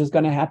dysplasia is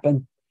going to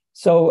happen.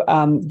 So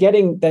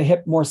getting the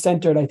hip more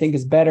centered, I think,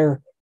 is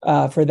better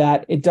for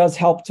that. It does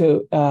help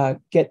to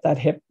get that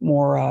hip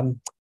more,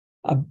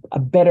 a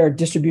better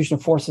distribution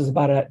of forces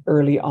about it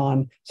early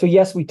on. So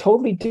yes, we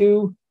totally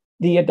do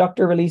the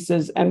adductor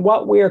releases. And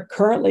what we're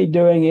currently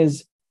doing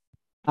is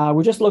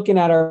we're just looking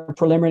at our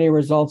preliminary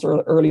results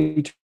or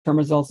early term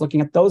results,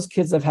 looking at those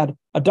kids that have had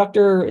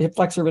adductor hip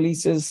flexor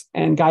releases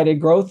and guided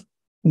growth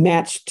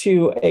matched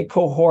to a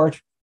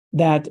cohort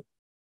that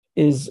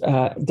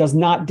did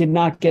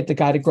not get the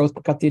guided growth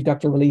but got the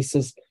adductor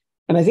releases.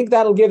 And I think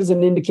that'll give us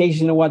an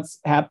indication of what's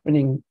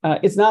happening.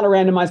 It's not a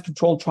randomized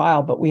controlled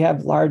trial, but we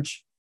have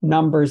large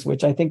numbers,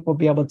 which I think we'll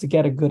be able to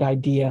get a good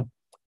idea.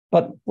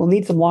 But we'll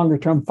need some longer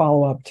term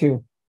follow-up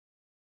too.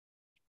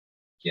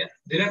 Yeah,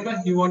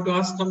 Neeraj, you want to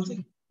ask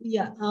something?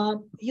 Yeah,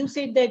 you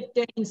said that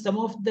in some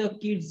of the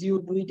kids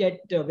you do it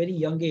at a very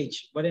young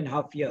age,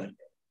 1.5 years.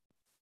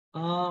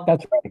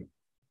 That's right.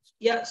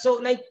 Yeah, so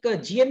like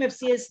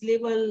GMFCS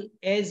level,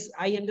 as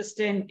I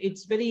understand,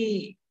 it's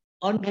very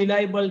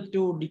unreliable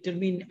to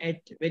determine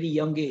at very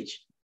young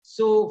age.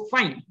 So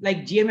fine,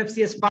 like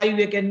GMFCS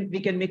 5,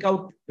 we can make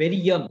out very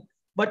young,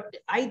 but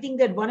I think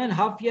that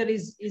 1.5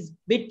 years is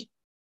bit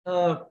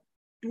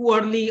too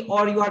early,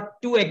 or you are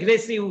too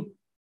aggressive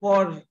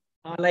for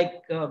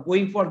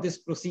going for this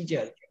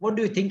procedure. What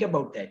do you think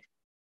about that?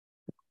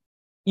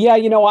 Yeah,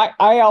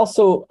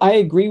 I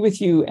agree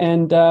with you.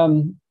 And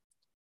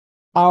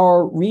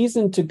our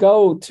reason to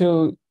go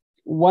to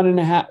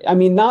 1.5, I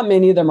mean, not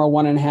many of them are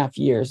 1.5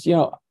 years,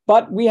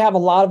 but we have a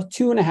lot of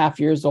 2.5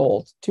 years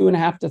old.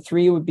 2.5 to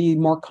 3 would be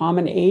more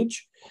common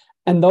age.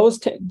 And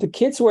the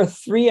kids who are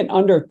 3 and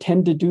under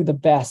tend to do the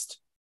best.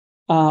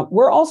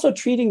 We're also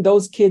treating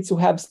those kids who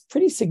have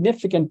pretty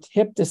significant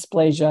hip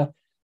dysplasia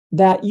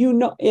that,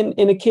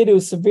 in a kid who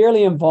is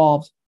severely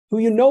involved,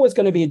 who is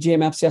going to be a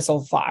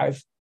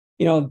GMFCSL5,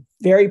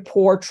 very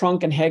poor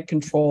trunk and head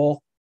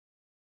control.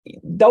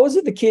 Those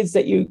are the kids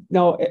that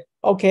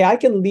okay, I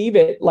can leave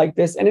it like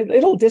this and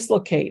it'll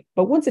dislocate.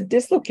 But once it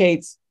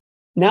dislocates,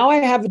 now I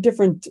have a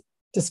different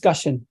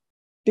discussion,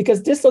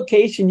 because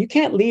dislocation, you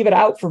can't leave it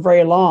out for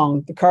very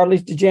long. The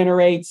cartilage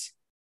degenerates,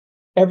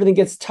 everything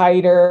gets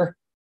tighter,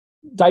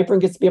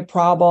 diapering gets to be a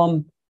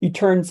problem. You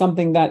turn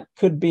something that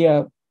could be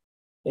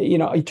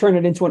you turn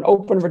it into an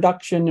open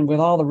reduction, and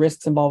with all the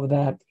risks involved with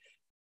that.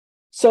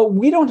 So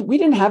we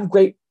didn't have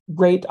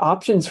great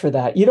options for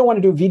that. You don't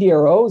want to do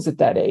VDROs at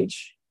that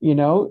age,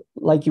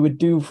 like you would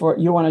do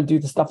you want to do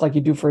the stuff like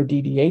you do for a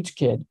DDH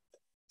kid.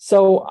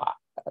 So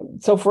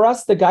for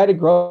us, the guided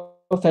growth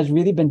has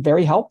really been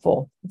very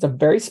helpful. It's a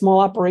very small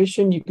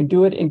operation. You can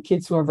do it in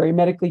kids who are very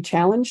medically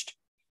challenged,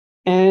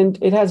 and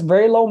it has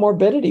very low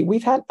morbidity.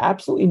 We've had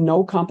absolutely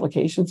no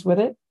complications with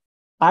it.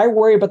 I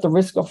worry about the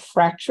risk of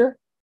fracture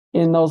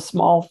in those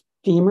small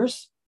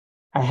femurs.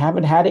 I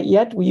haven't had it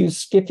yet. We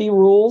use SCFE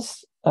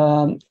rules,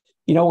 where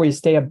you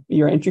stay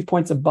your entry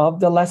points above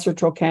the lesser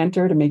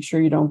trochanter to make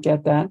sure you don't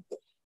get that.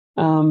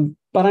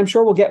 But I'm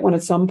sure we'll get one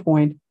at some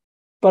point.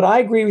 But I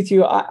agree with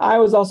you. I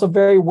was also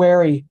very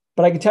wary,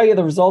 but I can tell you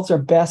the results are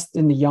best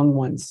in the young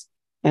ones.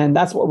 And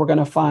that's what we're going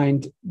to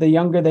find. The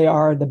younger they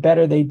are, the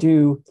better they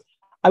do.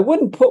 I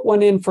wouldn't put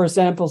one in, for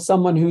example,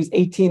 someone who's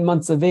 18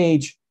 months of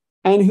age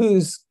and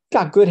who's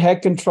got good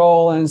head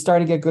control and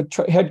starting to get good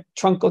head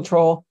trunk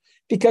control,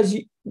 because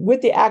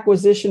with the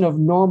acquisition of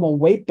normal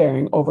weight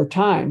bearing over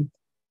time,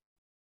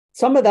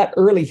 some of that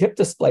early hip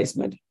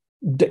displacement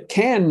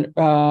can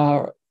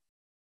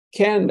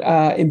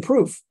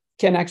improve,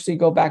 can actually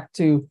go back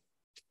to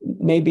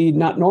maybe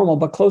not normal,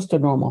 but close to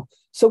normal.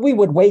 So we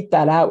would wait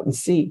that out and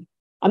see.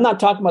 I'm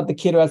not talking about the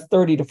kid who has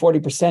 30 to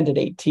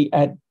 40%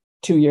 at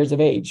 2 years of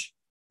age.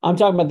 I'm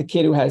talking about the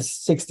kid who has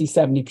 60,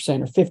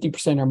 70% or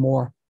 50% or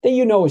more that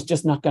is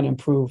just not going to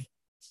improve.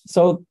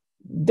 So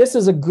this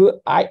is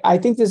I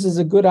think this is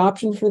a good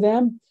option for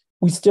them.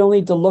 We still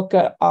need to look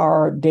at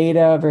our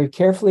data very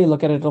carefully,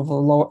 look at it over a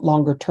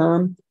longer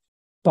term.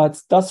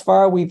 But thus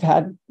far, we've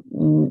had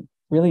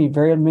really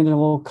very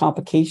minimal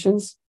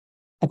complications.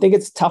 I think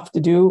it's tough to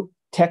do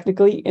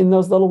technically in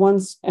those little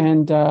ones.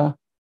 And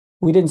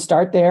we didn't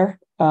start there,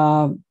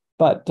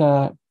 but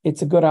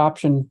it's a good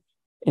option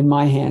in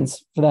my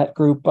hands for that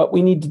group. But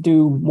we need to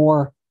do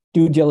more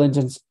due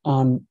diligence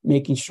on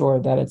making sure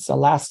that it's a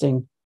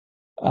lasting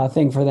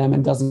thing for them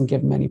and doesn't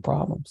give them any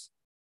problems.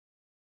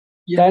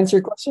 Did that answer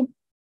your question?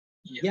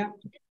 Yeah.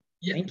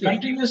 Thank you.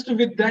 Continuously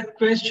with that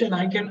question,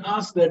 I can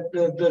ask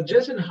that,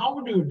 Jason, how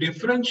would you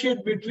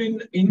differentiate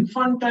between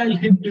infantile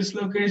hip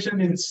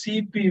dislocation in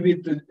CP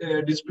with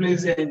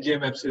dysplasia and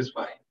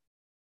GMFCS5?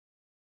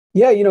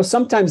 Yeah,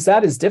 sometimes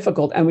that is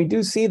difficult, and we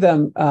do see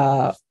them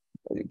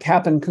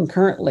happen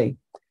concurrently.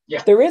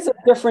 Yeah. There is a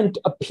different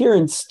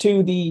appearance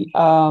to the,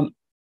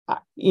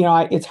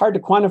 it's hard to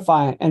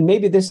quantify, and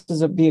maybe this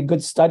be a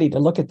good study to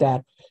look at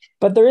that.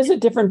 But there is a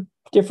different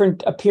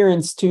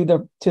appearance to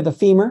the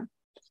femur.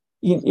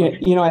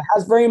 It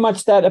has very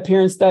much that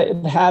appearance that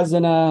it has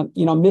in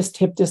a missed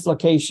hip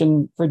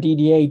dislocation for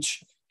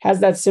DDH, has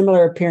that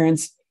similar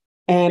appearance.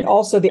 And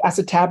also the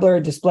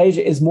acetabular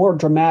dysplasia is more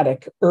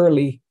dramatic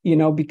early,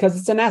 because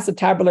it's an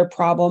acetabular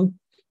problem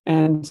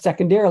and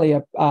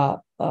secondarily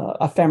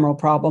a femoral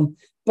problem.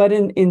 But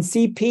in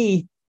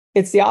CP,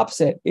 it's the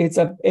opposite. It's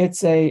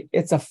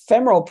a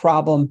femoral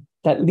problem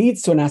that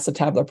leads to an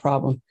acetabular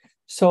problem.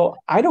 So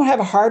I don't have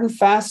a hard and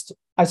fast.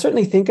 I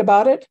certainly think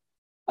about it.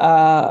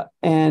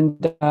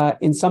 And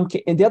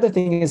the other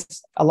thing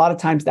is a lot of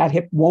times that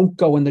hip won't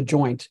go in the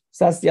joint.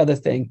 So that's the other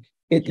thing.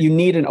 You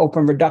need an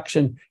open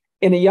reduction.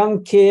 In a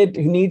young kid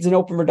who needs an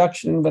open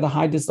reduction with a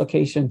high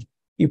dislocation,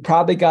 you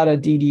probably got a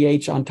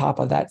DDH on top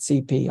of that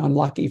CP.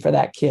 Unlucky for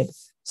that kid.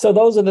 So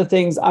those are the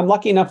things. I'm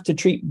lucky enough to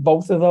treat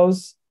both of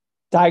those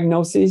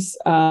diagnoses.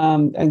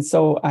 And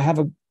so I have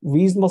a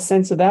reasonable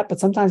sense of that, but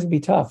sometimes it'd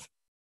be tough.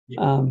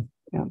 Yeah.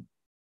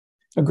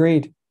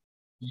 Agreed.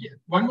 Yeah.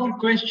 One more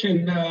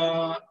question.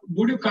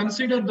 Would you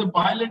consider the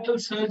bilateral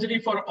surgery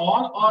for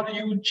all, or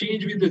you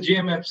change with the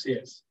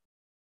GMFCS?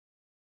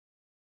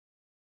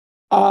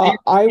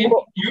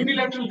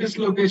 Unilateral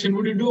dislocation,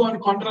 would you do on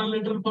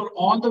contralateral for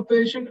all the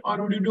patient,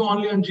 or would you do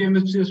only on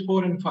GMFCS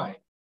 4 and 5?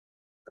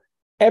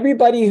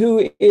 Everybody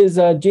who is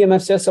a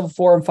GMFCS level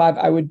 4 and 5,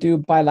 I would do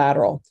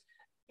bilateral.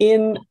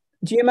 In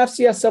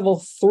GMFCS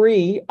level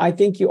 3, I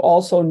think you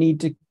also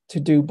need to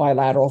do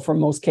bilateral for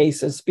most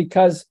cases,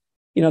 because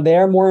they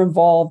are more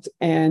involved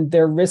and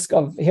their risk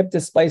of hip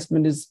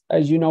displacement is,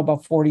 as you know,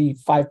 about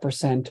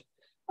 45%.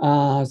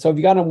 So if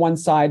you got on one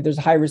side, there's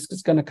a high risk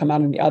it's going to come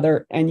out on the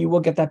other, and you will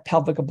get that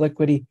pelvic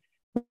obliquity,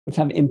 which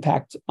have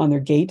impact on their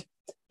gait.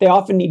 They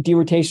often need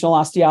derotational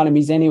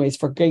osteotomies anyways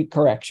for gait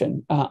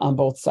correction on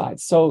both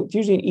sides. So it's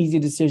usually an easy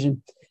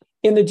decision.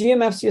 In the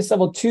GMFCS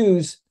level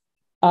 2s,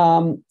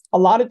 a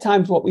lot of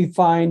times what we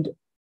find,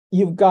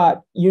 you'll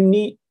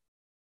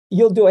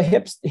do a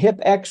hip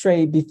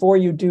x-ray before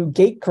you do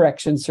gait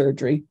correction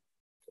surgery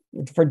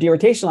for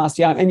derotational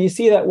osteotomy. And you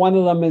see that one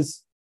of them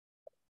is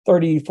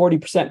 30,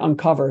 40%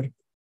 uncovered.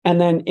 And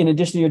then in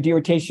addition to your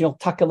derotation, you'll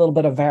tuck a little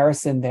bit of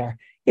varus in there.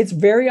 It's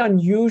very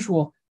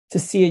unusual to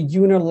see a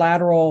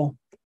unilateral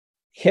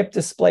hip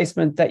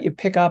displacement that you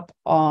pick up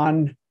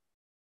on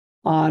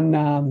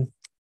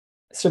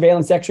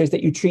surveillance x-rays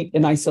that you treat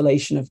in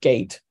isolation of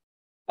gait.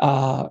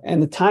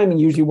 And the timing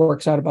usually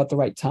works out about the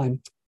right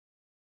time.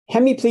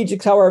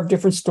 Hemiplegics, however, have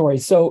different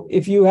stories. So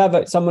if you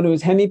have someone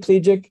who's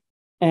hemiplegic,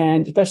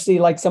 and especially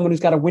like someone who's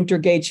got a winter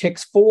gauge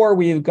Hicks 4,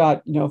 where you've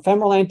got,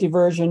 femoral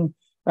anteversion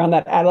around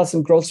that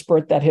adolescent growth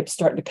spurt, that hip's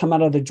starting to come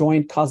out of the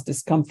joint, cause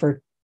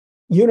discomfort.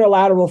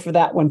 Unilateral for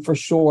that one for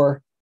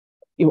sure.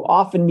 You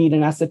often need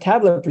an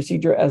acetabular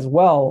procedure as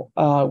well,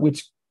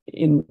 which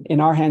in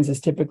our hands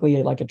is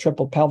typically like a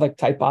triple pelvic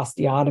type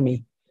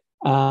osteotomy,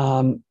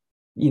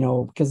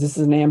 because this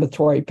is an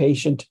ambulatory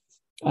patient,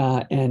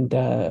 and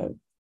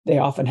they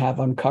often have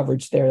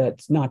uncoverage there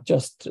that's not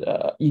just,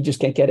 you just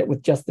can't get it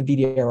with just the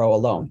VDRO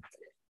alone.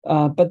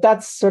 But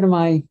that's sort of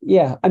I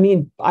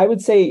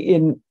would say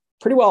in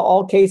pretty well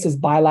all cases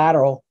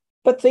bilateral,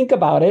 but think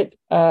about it.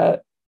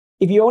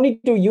 If you only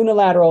do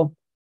unilateral,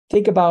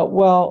 think about,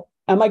 well,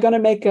 am I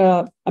going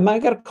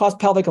to cause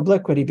pelvic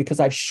obliquity because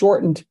I've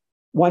shortened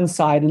one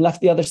side and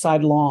left the other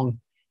side long?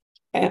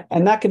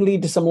 And that can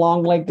lead to some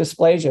long leg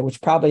dysplasia,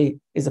 which probably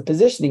is a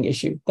positioning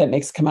issue that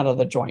makes it come out of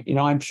the joint.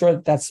 I'm sure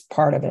that's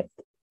part of it.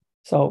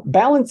 So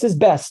balance is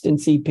best in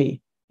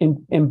CP.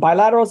 In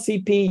bilateral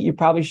CP, you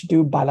probably should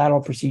do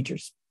bilateral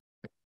procedures.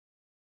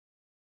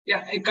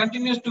 Yeah, it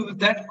continues to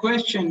that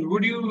question.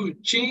 Would you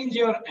change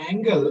your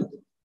angle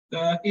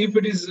if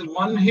it is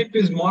one hip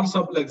is more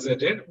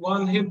subluxated,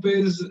 one hip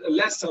is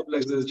less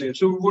subluxated?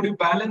 So would you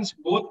balance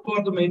both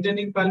for the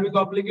maintaining pelvic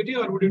obliquity,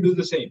 or would you do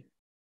the same?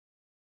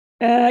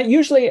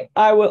 Usually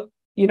I will,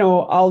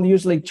 I'll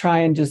usually try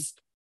and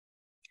just,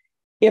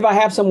 if I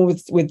have someone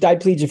with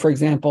diplegia, for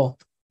example,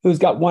 who's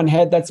got one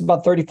head that's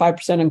about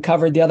 35%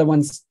 uncovered, the other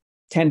one's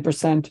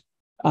 10%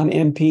 on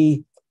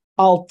MP,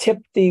 I'll tip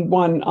the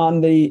one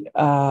on the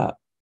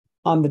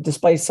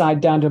displaced side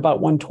down to about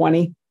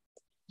 120.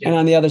 Yeah. And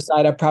on the other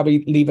side, I'd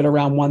probably leave it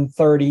around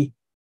 130.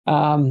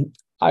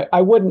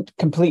 I wouldn't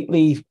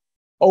completely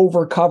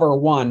overcover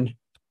one,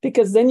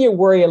 because then you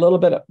worry a little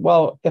bit,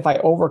 well, if I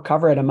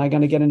overcover it, am I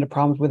going to get into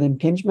problems with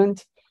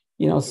impingement?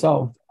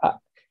 So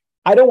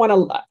I don't want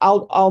to,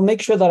 I'll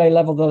make sure that I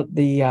level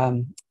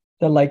the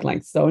leg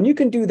length. So, and you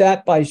can do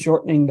that by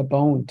shortening the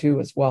bone too,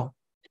 as well.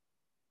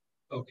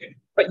 Okay.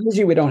 But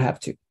usually we don't have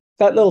to.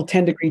 That little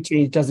 10-degree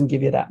change doesn't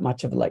give you that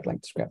much of a leg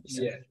length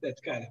discrepancy. Yeah,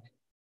 that's kind of.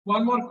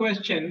 One more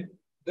question.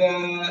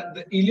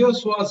 The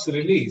iliopsoas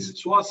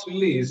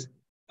release,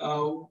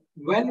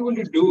 when will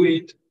you do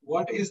it?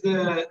 What is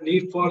the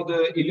need for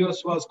the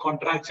iliopsoas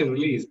contracture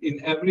release?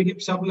 In every hip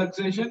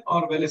subluxation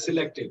or very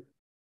selective?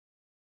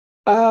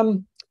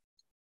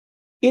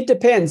 It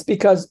depends,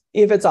 because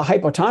if it's a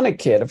hypotonic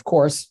kid, of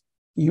course,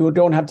 you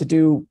don't have to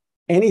do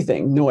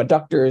anything. No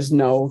adductors,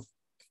 no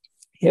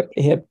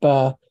hip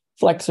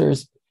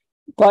flexors.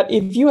 But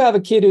if you have a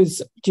kid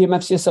who's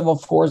GMFCS level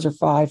 4s or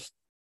 5,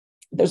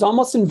 there's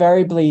almost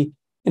invariably,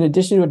 in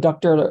addition to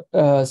adductor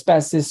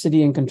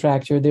spasticity and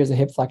contracture, there's a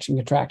hip flexion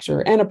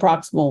contracture and a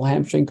proximal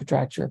hamstring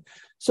contracture.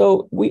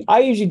 So I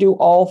usually do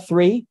all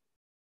three.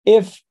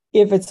 If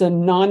it's a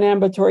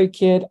non-ambulatory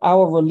kid, I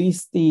will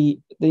release the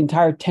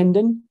entire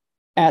tendon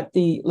at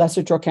the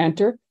lesser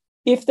trochanter.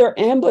 If they're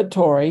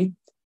ambulatory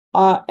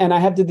and I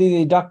have to do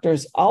the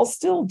adductors, I'll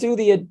still do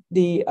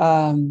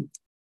the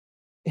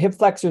hip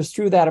flexors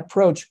through that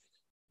approach,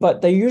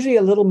 but they're usually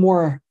a little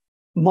more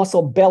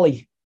muscle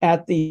belly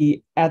at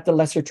the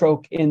lesser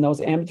troch in those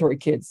ambulatory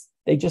kids.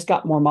 They just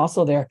got more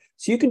muscle there.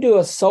 So you can do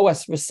a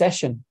psoas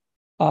recession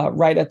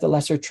right at the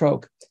lesser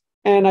troch.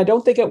 And I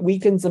don't think it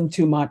weakens them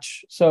too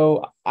much.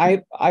 So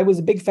I was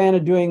a big fan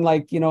of doing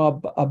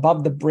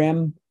above the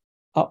brim,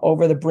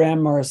 over the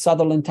brim, or a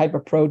Sutherland type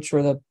approach,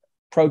 or the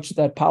approach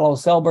that Paulo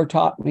Selber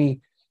taught me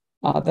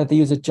that they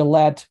use at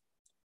Gillette.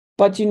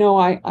 But,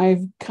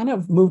 I've kind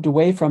of moved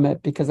away from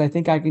it because I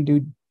think I can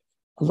do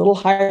a little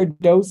higher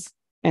dose,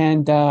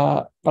 and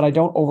but I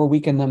don't over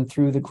weaken them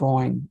through the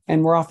groin.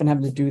 And we're often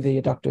having to do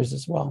the adductors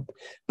as well.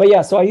 But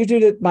yeah, so I usually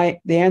do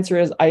the answer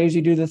is I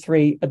usually do the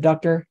 3: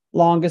 adductor,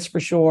 longest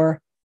for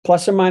sure,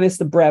 plus or minus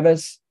the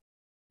brevis,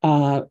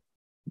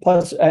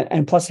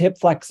 plus hip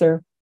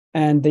flexor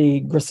and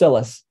the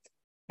gracilis.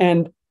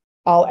 And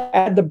I'll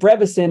add the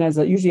brevis in as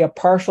usually a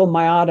partial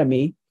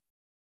myotomy,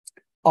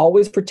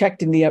 always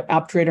protecting the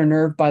obturator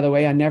nerve, by the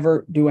way. I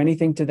never do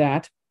anything to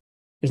that.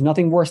 There's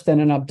nothing worse than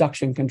an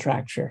abduction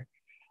contracture.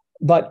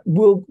 But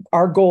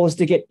our goal is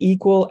to get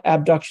equal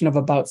abduction of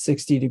about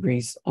 60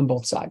 degrees on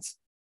both sides.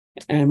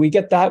 And we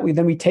get that.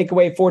 Then we take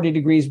away 40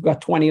 degrees. We've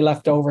got 20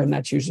 left over, and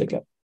that's usually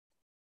good.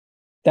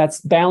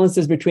 That's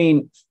balances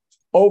between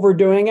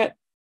overdoing it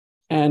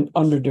and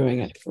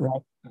underdoing it,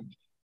 right?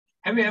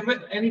 Have you ever,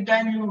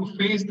 anytime you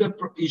face the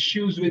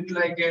issues with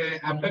like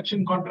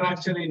abduction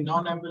contracture in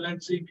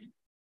non-ambulant CP?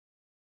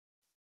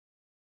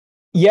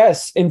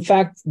 Yes. In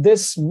fact,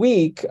 this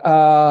week,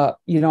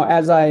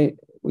 as I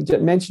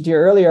mentioned to you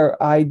earlier,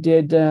 I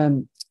did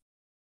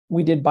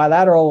we did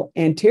bilateral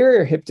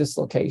anterior hip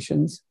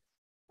dislocations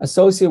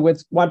associated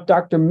with what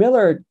Dr.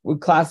 Miller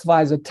would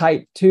classify as a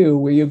type 2,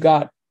 where you've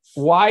got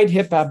wide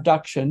hip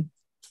abduction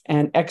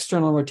and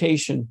external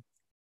rotation.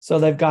 So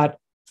they've got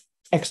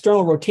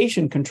external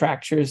rotation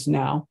contractures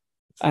now,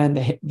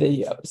 and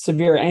the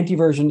severe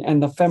anteversion,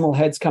 and the femoral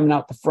head's coming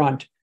out the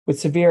front with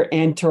severe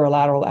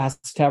anterolateral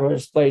acetabular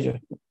dysplasia,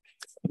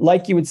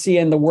 like you would see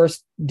in the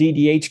worst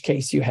DDH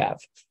case you have.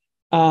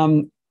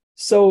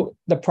 So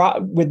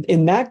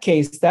in that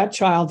case, that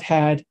child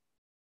had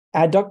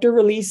adductor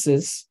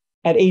releases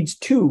at age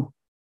 2.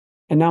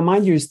 And now,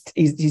 mind you,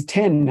 he's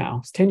 10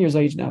 now. He's 10 years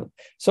of age now.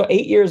 So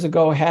 8 years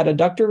ago, had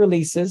adductor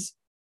releases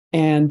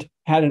and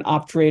had an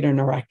obturator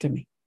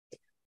neurectomy,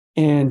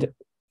 and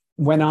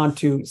went on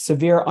to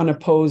severe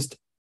unopposed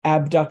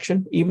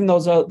abduction. Even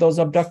those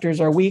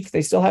abductors are weak,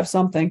 they still have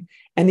something.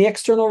 And the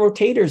external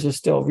rotators are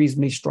still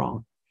reasonably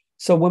strong.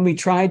 So when we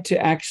tried to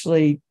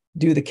actually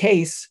do the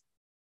case,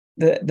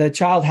 the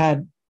child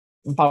had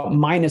about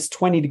minus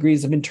 20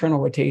 degrees of internal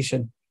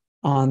rotation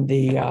on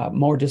the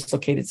more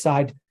dislocated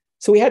side.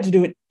 So we had to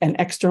do an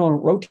external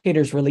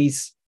rotators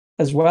release,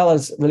 as well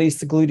as release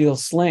the gluteal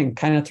sling,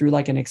 kind of through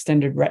like an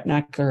extended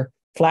retinacular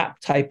flap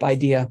type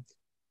idea,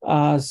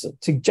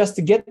 just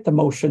to get the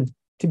motion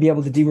to be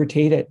able to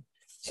derotate it.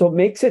 So it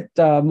makes it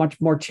much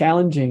more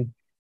challenging.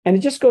 And it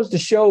just goes to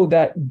show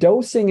that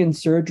dosing in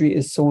surgery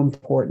is so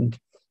important.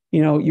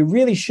 You know, you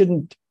really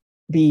shouldn't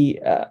be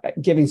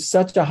giving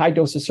such a high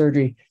dose of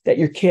surgery that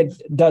your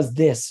kid does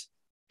this,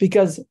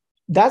 because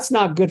that's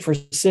not good for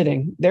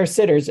sitting. They're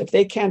sitters. If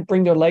they can't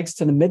bring their legs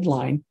to the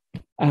midline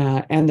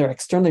and they're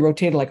externally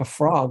rotated like a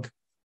frog,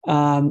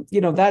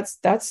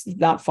 that's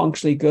not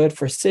functionally good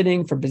for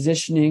sitting, for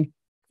positioning.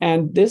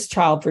 And this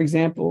child, for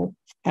example,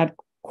 had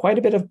quite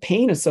a bit of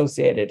pain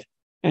associated.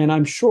 And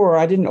I'm sure,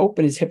 I didn't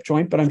open his hip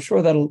joint, but I'm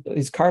sure that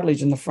his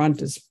cartilage in the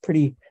front is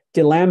pretty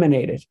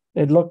delaminated.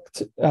 It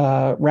looked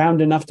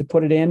round enough to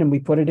put it in, and we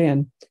put it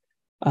in.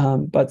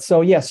 But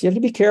so, yes, you have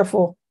to be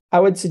careful.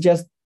 I would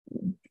suggest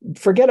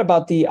forget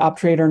about the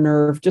obturator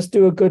nerve. Just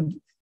do a good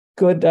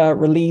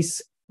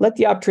release. Let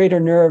the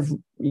obturator nerve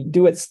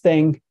do its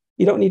thing.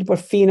 You don't need to put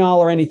phenol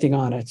or anything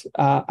on it.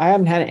 I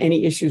haven't had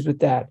any issues with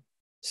that.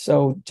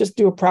 So just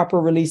do a proper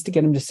release to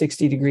get them to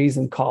 60 degrees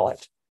and call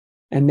it,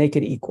 and make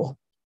it equal.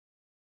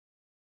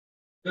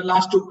 The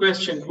last two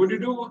questions. Would you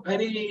do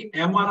any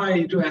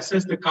MRI to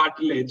assess the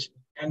cartilage?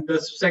 And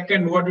the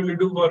second, what will you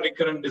do for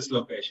recurrent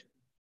dislocation?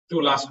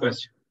 Two last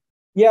questions.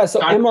 Yeah, so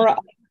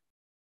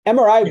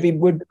MRI would be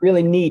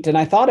really neat. And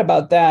I thought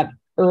about that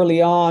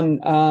early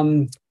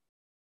on,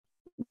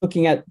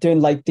 looking at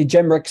doing like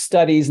degeneric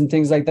studies and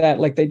things like that,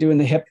 like they do in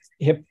the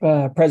hip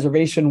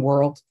preservation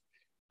world.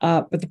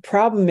 But the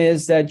problem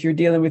is that you're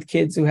dealing with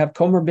kids who have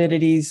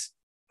comorbidities,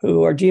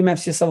 who are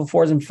GMFCS level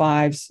 4s and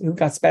 5s, who've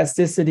got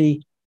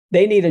spasticity.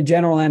 They need a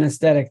general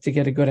anesthetic to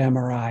get a good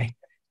MRI.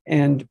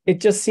 And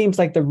it just seems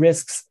like the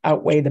risks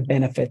outweigh the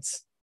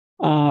benefits.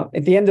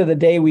 At the end of the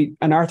day, an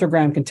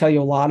arthrogram can tell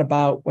you a lot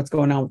about what's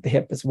going on with the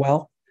hip as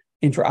well,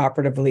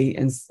 intraoperatively.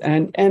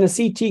 And a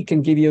CT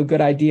can give you a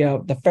good idea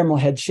of the femoral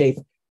head shape.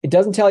 It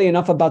doesn't tell you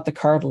enough about the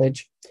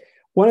cartilage.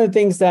 One of the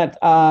things that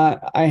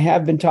I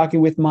have been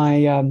talking with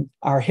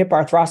our hip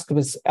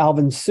arthroscopist,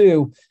 Alvin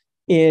Sue,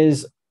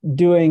 is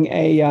doing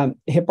a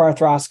hip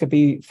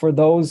arthroscopy for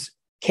those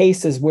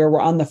cases where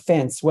we're on the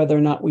fence, whether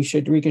or not we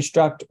should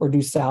reconstruct or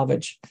do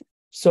salvage.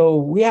 So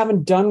we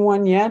haven't done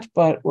one yet,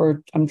 but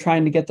I'm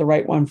trying to get the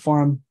right one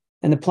for him.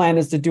 And the plan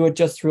is to do it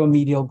just through a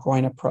medial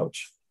groin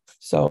approach.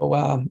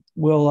 So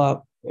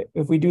we'll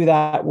if we do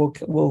that,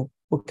 we'll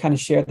kind of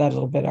share that a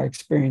little bit, our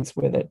experience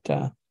with it.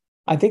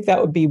 I think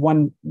that would be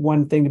one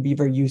thing to be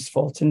very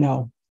useful to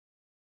know.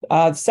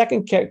 The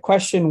second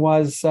question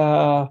was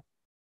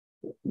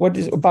what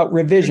is about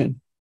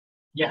revision?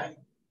 Yeah.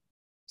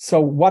 So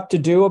what to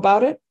do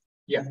about it?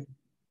 Yeah.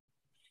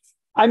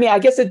 I mean, I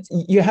guess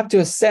you have to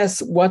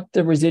assess what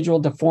the residual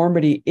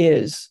deformity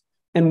is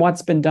and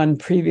what's been done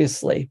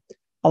previously.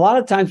 A lot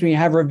of times when you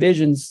have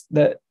revisions,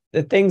 the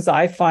things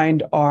I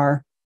find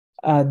are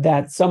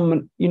that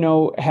someone,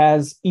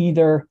 has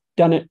either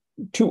done it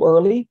too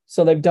early.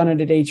 So they've done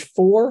it at age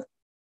 4,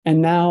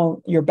 and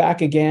now you're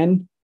back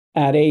again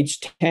at age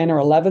 10 or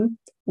 11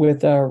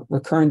 with a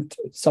recurrent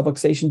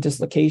subluxation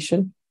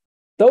dislocation.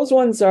 Those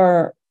ones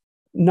are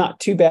not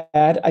too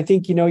bad. I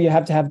think, you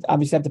have to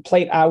obviously have the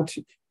plate out.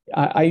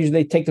 I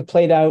usually take the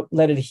plate out,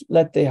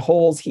 let the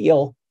holes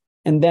heal,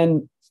 and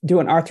then do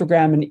an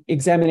arthrogram and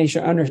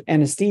examination under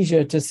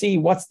anesthesia to see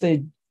what's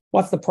the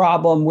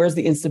problem, where's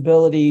the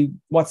instability,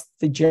 what's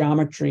the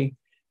geometry,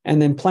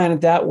 and then plan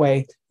it that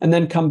way, and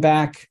then come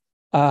back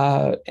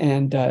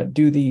and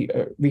do the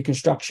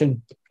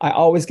reconstruction. I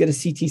always get a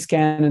CT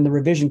scan in the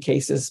revision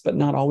cases, but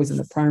not always in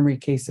the primary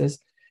cases,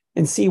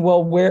 and see,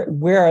 well,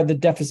 where are the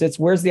deficits?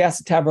 Where's the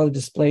acetabular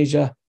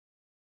dysplasia?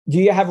 Do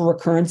you have a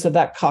recurrence of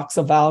that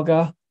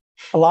coxa-valga?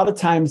 A lot of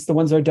times, the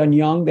ones that are done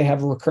young, they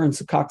have a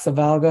recurrence of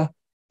coxa-valga.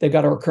 They've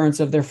got a recurrence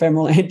of their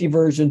femoral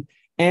anteversion,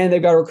 and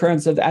they've got a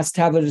recurrence of the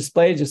acetabular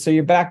dysplasia. So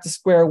you're back to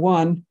square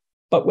one,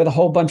 but with a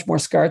whole bunch more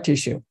scar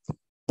tissue.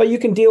 But you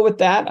can deal with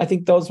that. I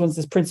think those ones,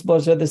 the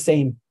principles are the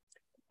same.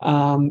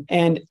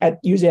 And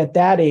usually at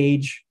that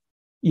age,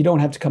 you don't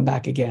have to come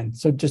back again.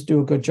 So just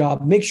do a good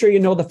job. Make sure you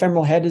know the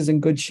femoral head is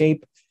in good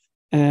shape.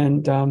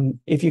 And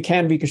if you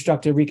can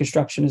reconstruct it,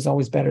 reconstruction is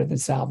always better than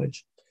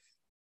salvage.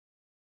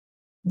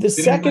 The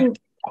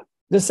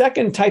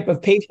second type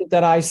of patient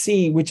that I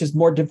see, which is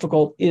more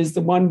difficult, is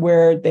the one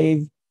where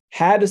they've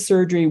had a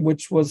surgery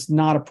which was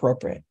not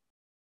appropriate.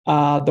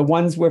 The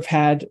ones we've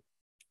had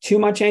too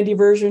much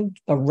anteversion,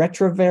 a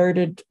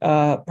retroverted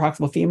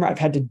proximal femur. I've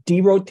had to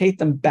derotate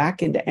them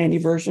back into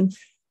anteversion.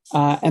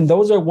 And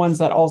those are ones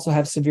that also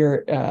have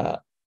severe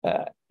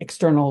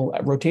external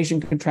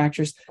rotation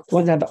contractures. The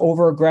ones that have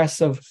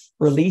overaggressive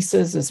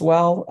releases as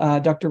well,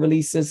 adductor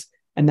releases,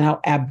 and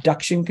now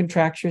abduction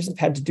contractures. I've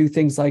had to do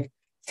things like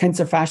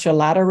tensor fascia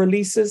lateral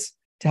releases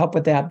to help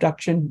with the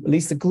abduction,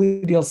 release the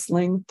gluteal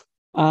sling.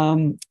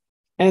 And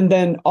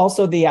then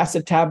also the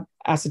acetabulum.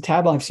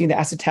 I've seen the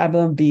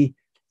acetabulum be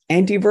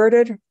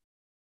anteverted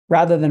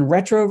rather than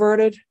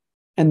retroverted.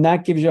 And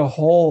that gives you a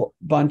whole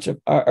bunch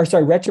of,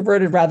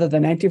 retroverted rather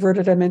than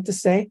anteverted, I meant to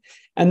say.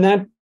 And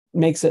that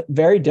makes it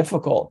very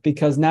difficult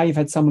because now you've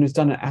had someone who's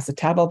done an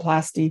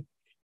acetabuloplasty.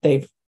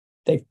 They've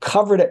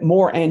covered it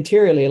more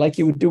anteriorly like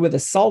you would do with a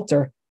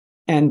Salter,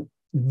 and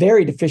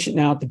very deficient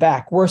now at the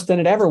back, worse than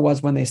it ever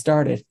was when they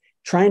started.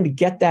 Trying to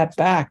get that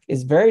back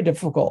is very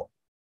difficult.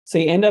 So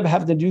you end up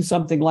having to do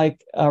something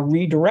like a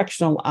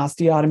redirectional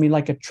osteotomy,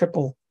 like a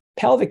triple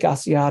pelvic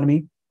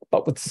osteotomy,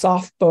 but with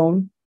soft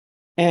bone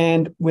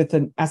and with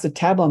an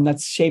acetabulum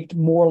that's shaped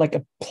more like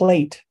a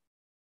plate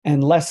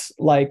and less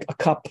like a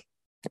cup.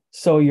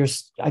 So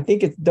I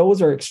think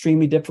those are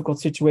extremely difficult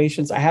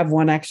situations. I have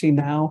one actually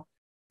now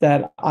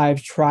that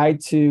I've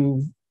tried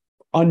to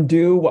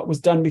undo what was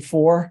done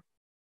before,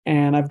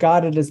 and I've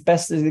got it as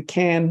best as it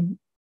can,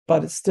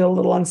 but it's still a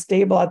little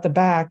unstable at the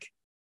back.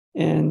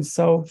 And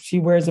so she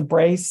wears a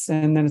brace,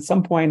 and then at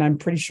some point, I'm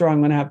pretty sure I'm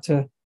going to have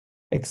to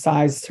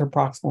excise her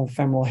proximal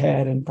femoral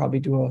head and probably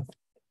do a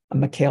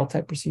McHale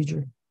type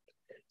procedure.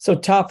 So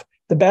tough.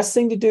 The best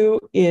thing to do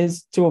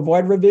is to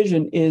avoid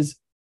revision is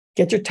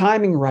get your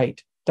timing right.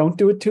 Don't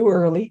do it too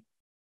early,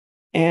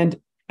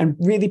 and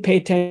really pay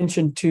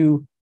attention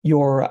to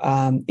your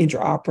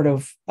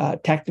intraoperative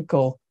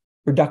technical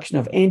reduction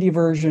of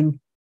anteversion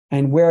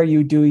and where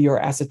you do your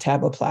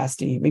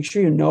acetabuloplasty. Make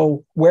sure you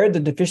know where the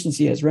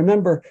deficiency is.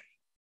 Remember,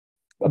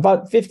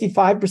 about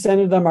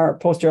 55% of them are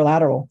posterior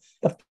lateral.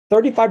 The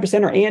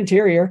 35% are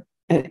anterior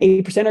and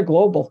 8% are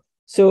global.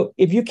 So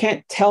if you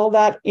can't tell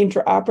that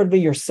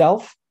intraoperatively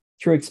yourself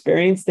through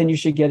experience, then you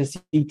should get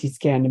a CT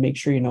scan to make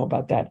sure you know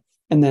about that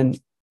and then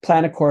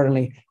plan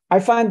accordingly.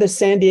 I find the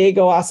San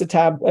Diego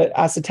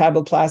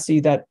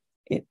acetabuloplasty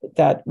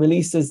that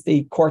releases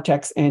the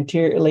cortex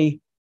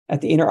anteriorly at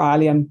the inner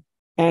ileum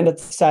and at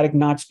the sciatic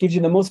notch gives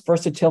you the most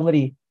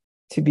versatility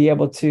to be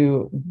able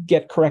to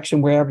get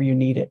correction wherever you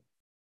need it.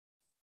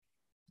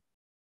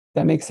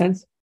 That makes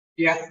sense?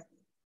 Yeah.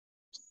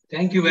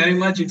 Thank you very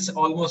much. It's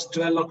almost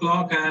 12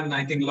 o'clock, and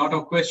I think a lot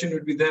of questions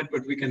would be there,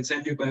 but we can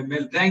send you by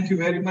mail. Thank you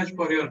very much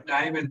for your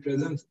time and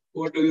presence.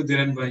 Over to you,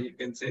 Dhiren bhai. You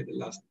can say the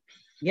last.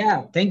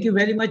 Yeah, thank you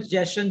very much,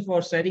 Jason,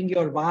 for sharing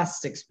your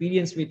vast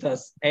experience with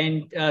us.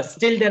 And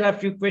still there are a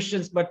few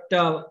questions, but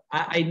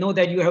I know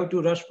that you have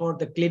to rush for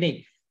the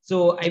clinic.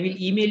 So I will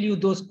email you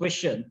those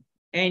questions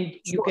and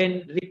you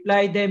can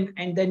reply them,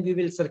 and then we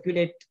will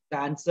circulate the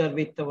answer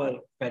with our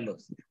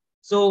fellows.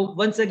 So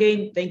once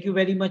again, thank you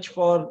very much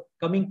for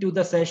coming to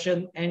the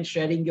session and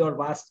sharing your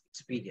vast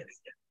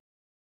experience.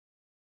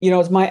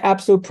 It's my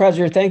absolute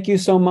pleasure. Thank you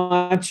so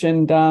much.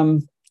 And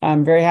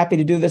I'm very happy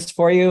to do this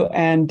for you.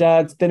 And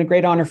it's been a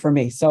great honor for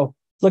me. So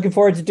looking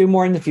forward to do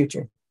more in the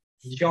future.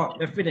 Sure,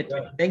 definitely.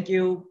 Thank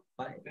you.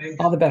 Bye.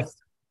 All the best.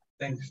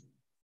 Thanks.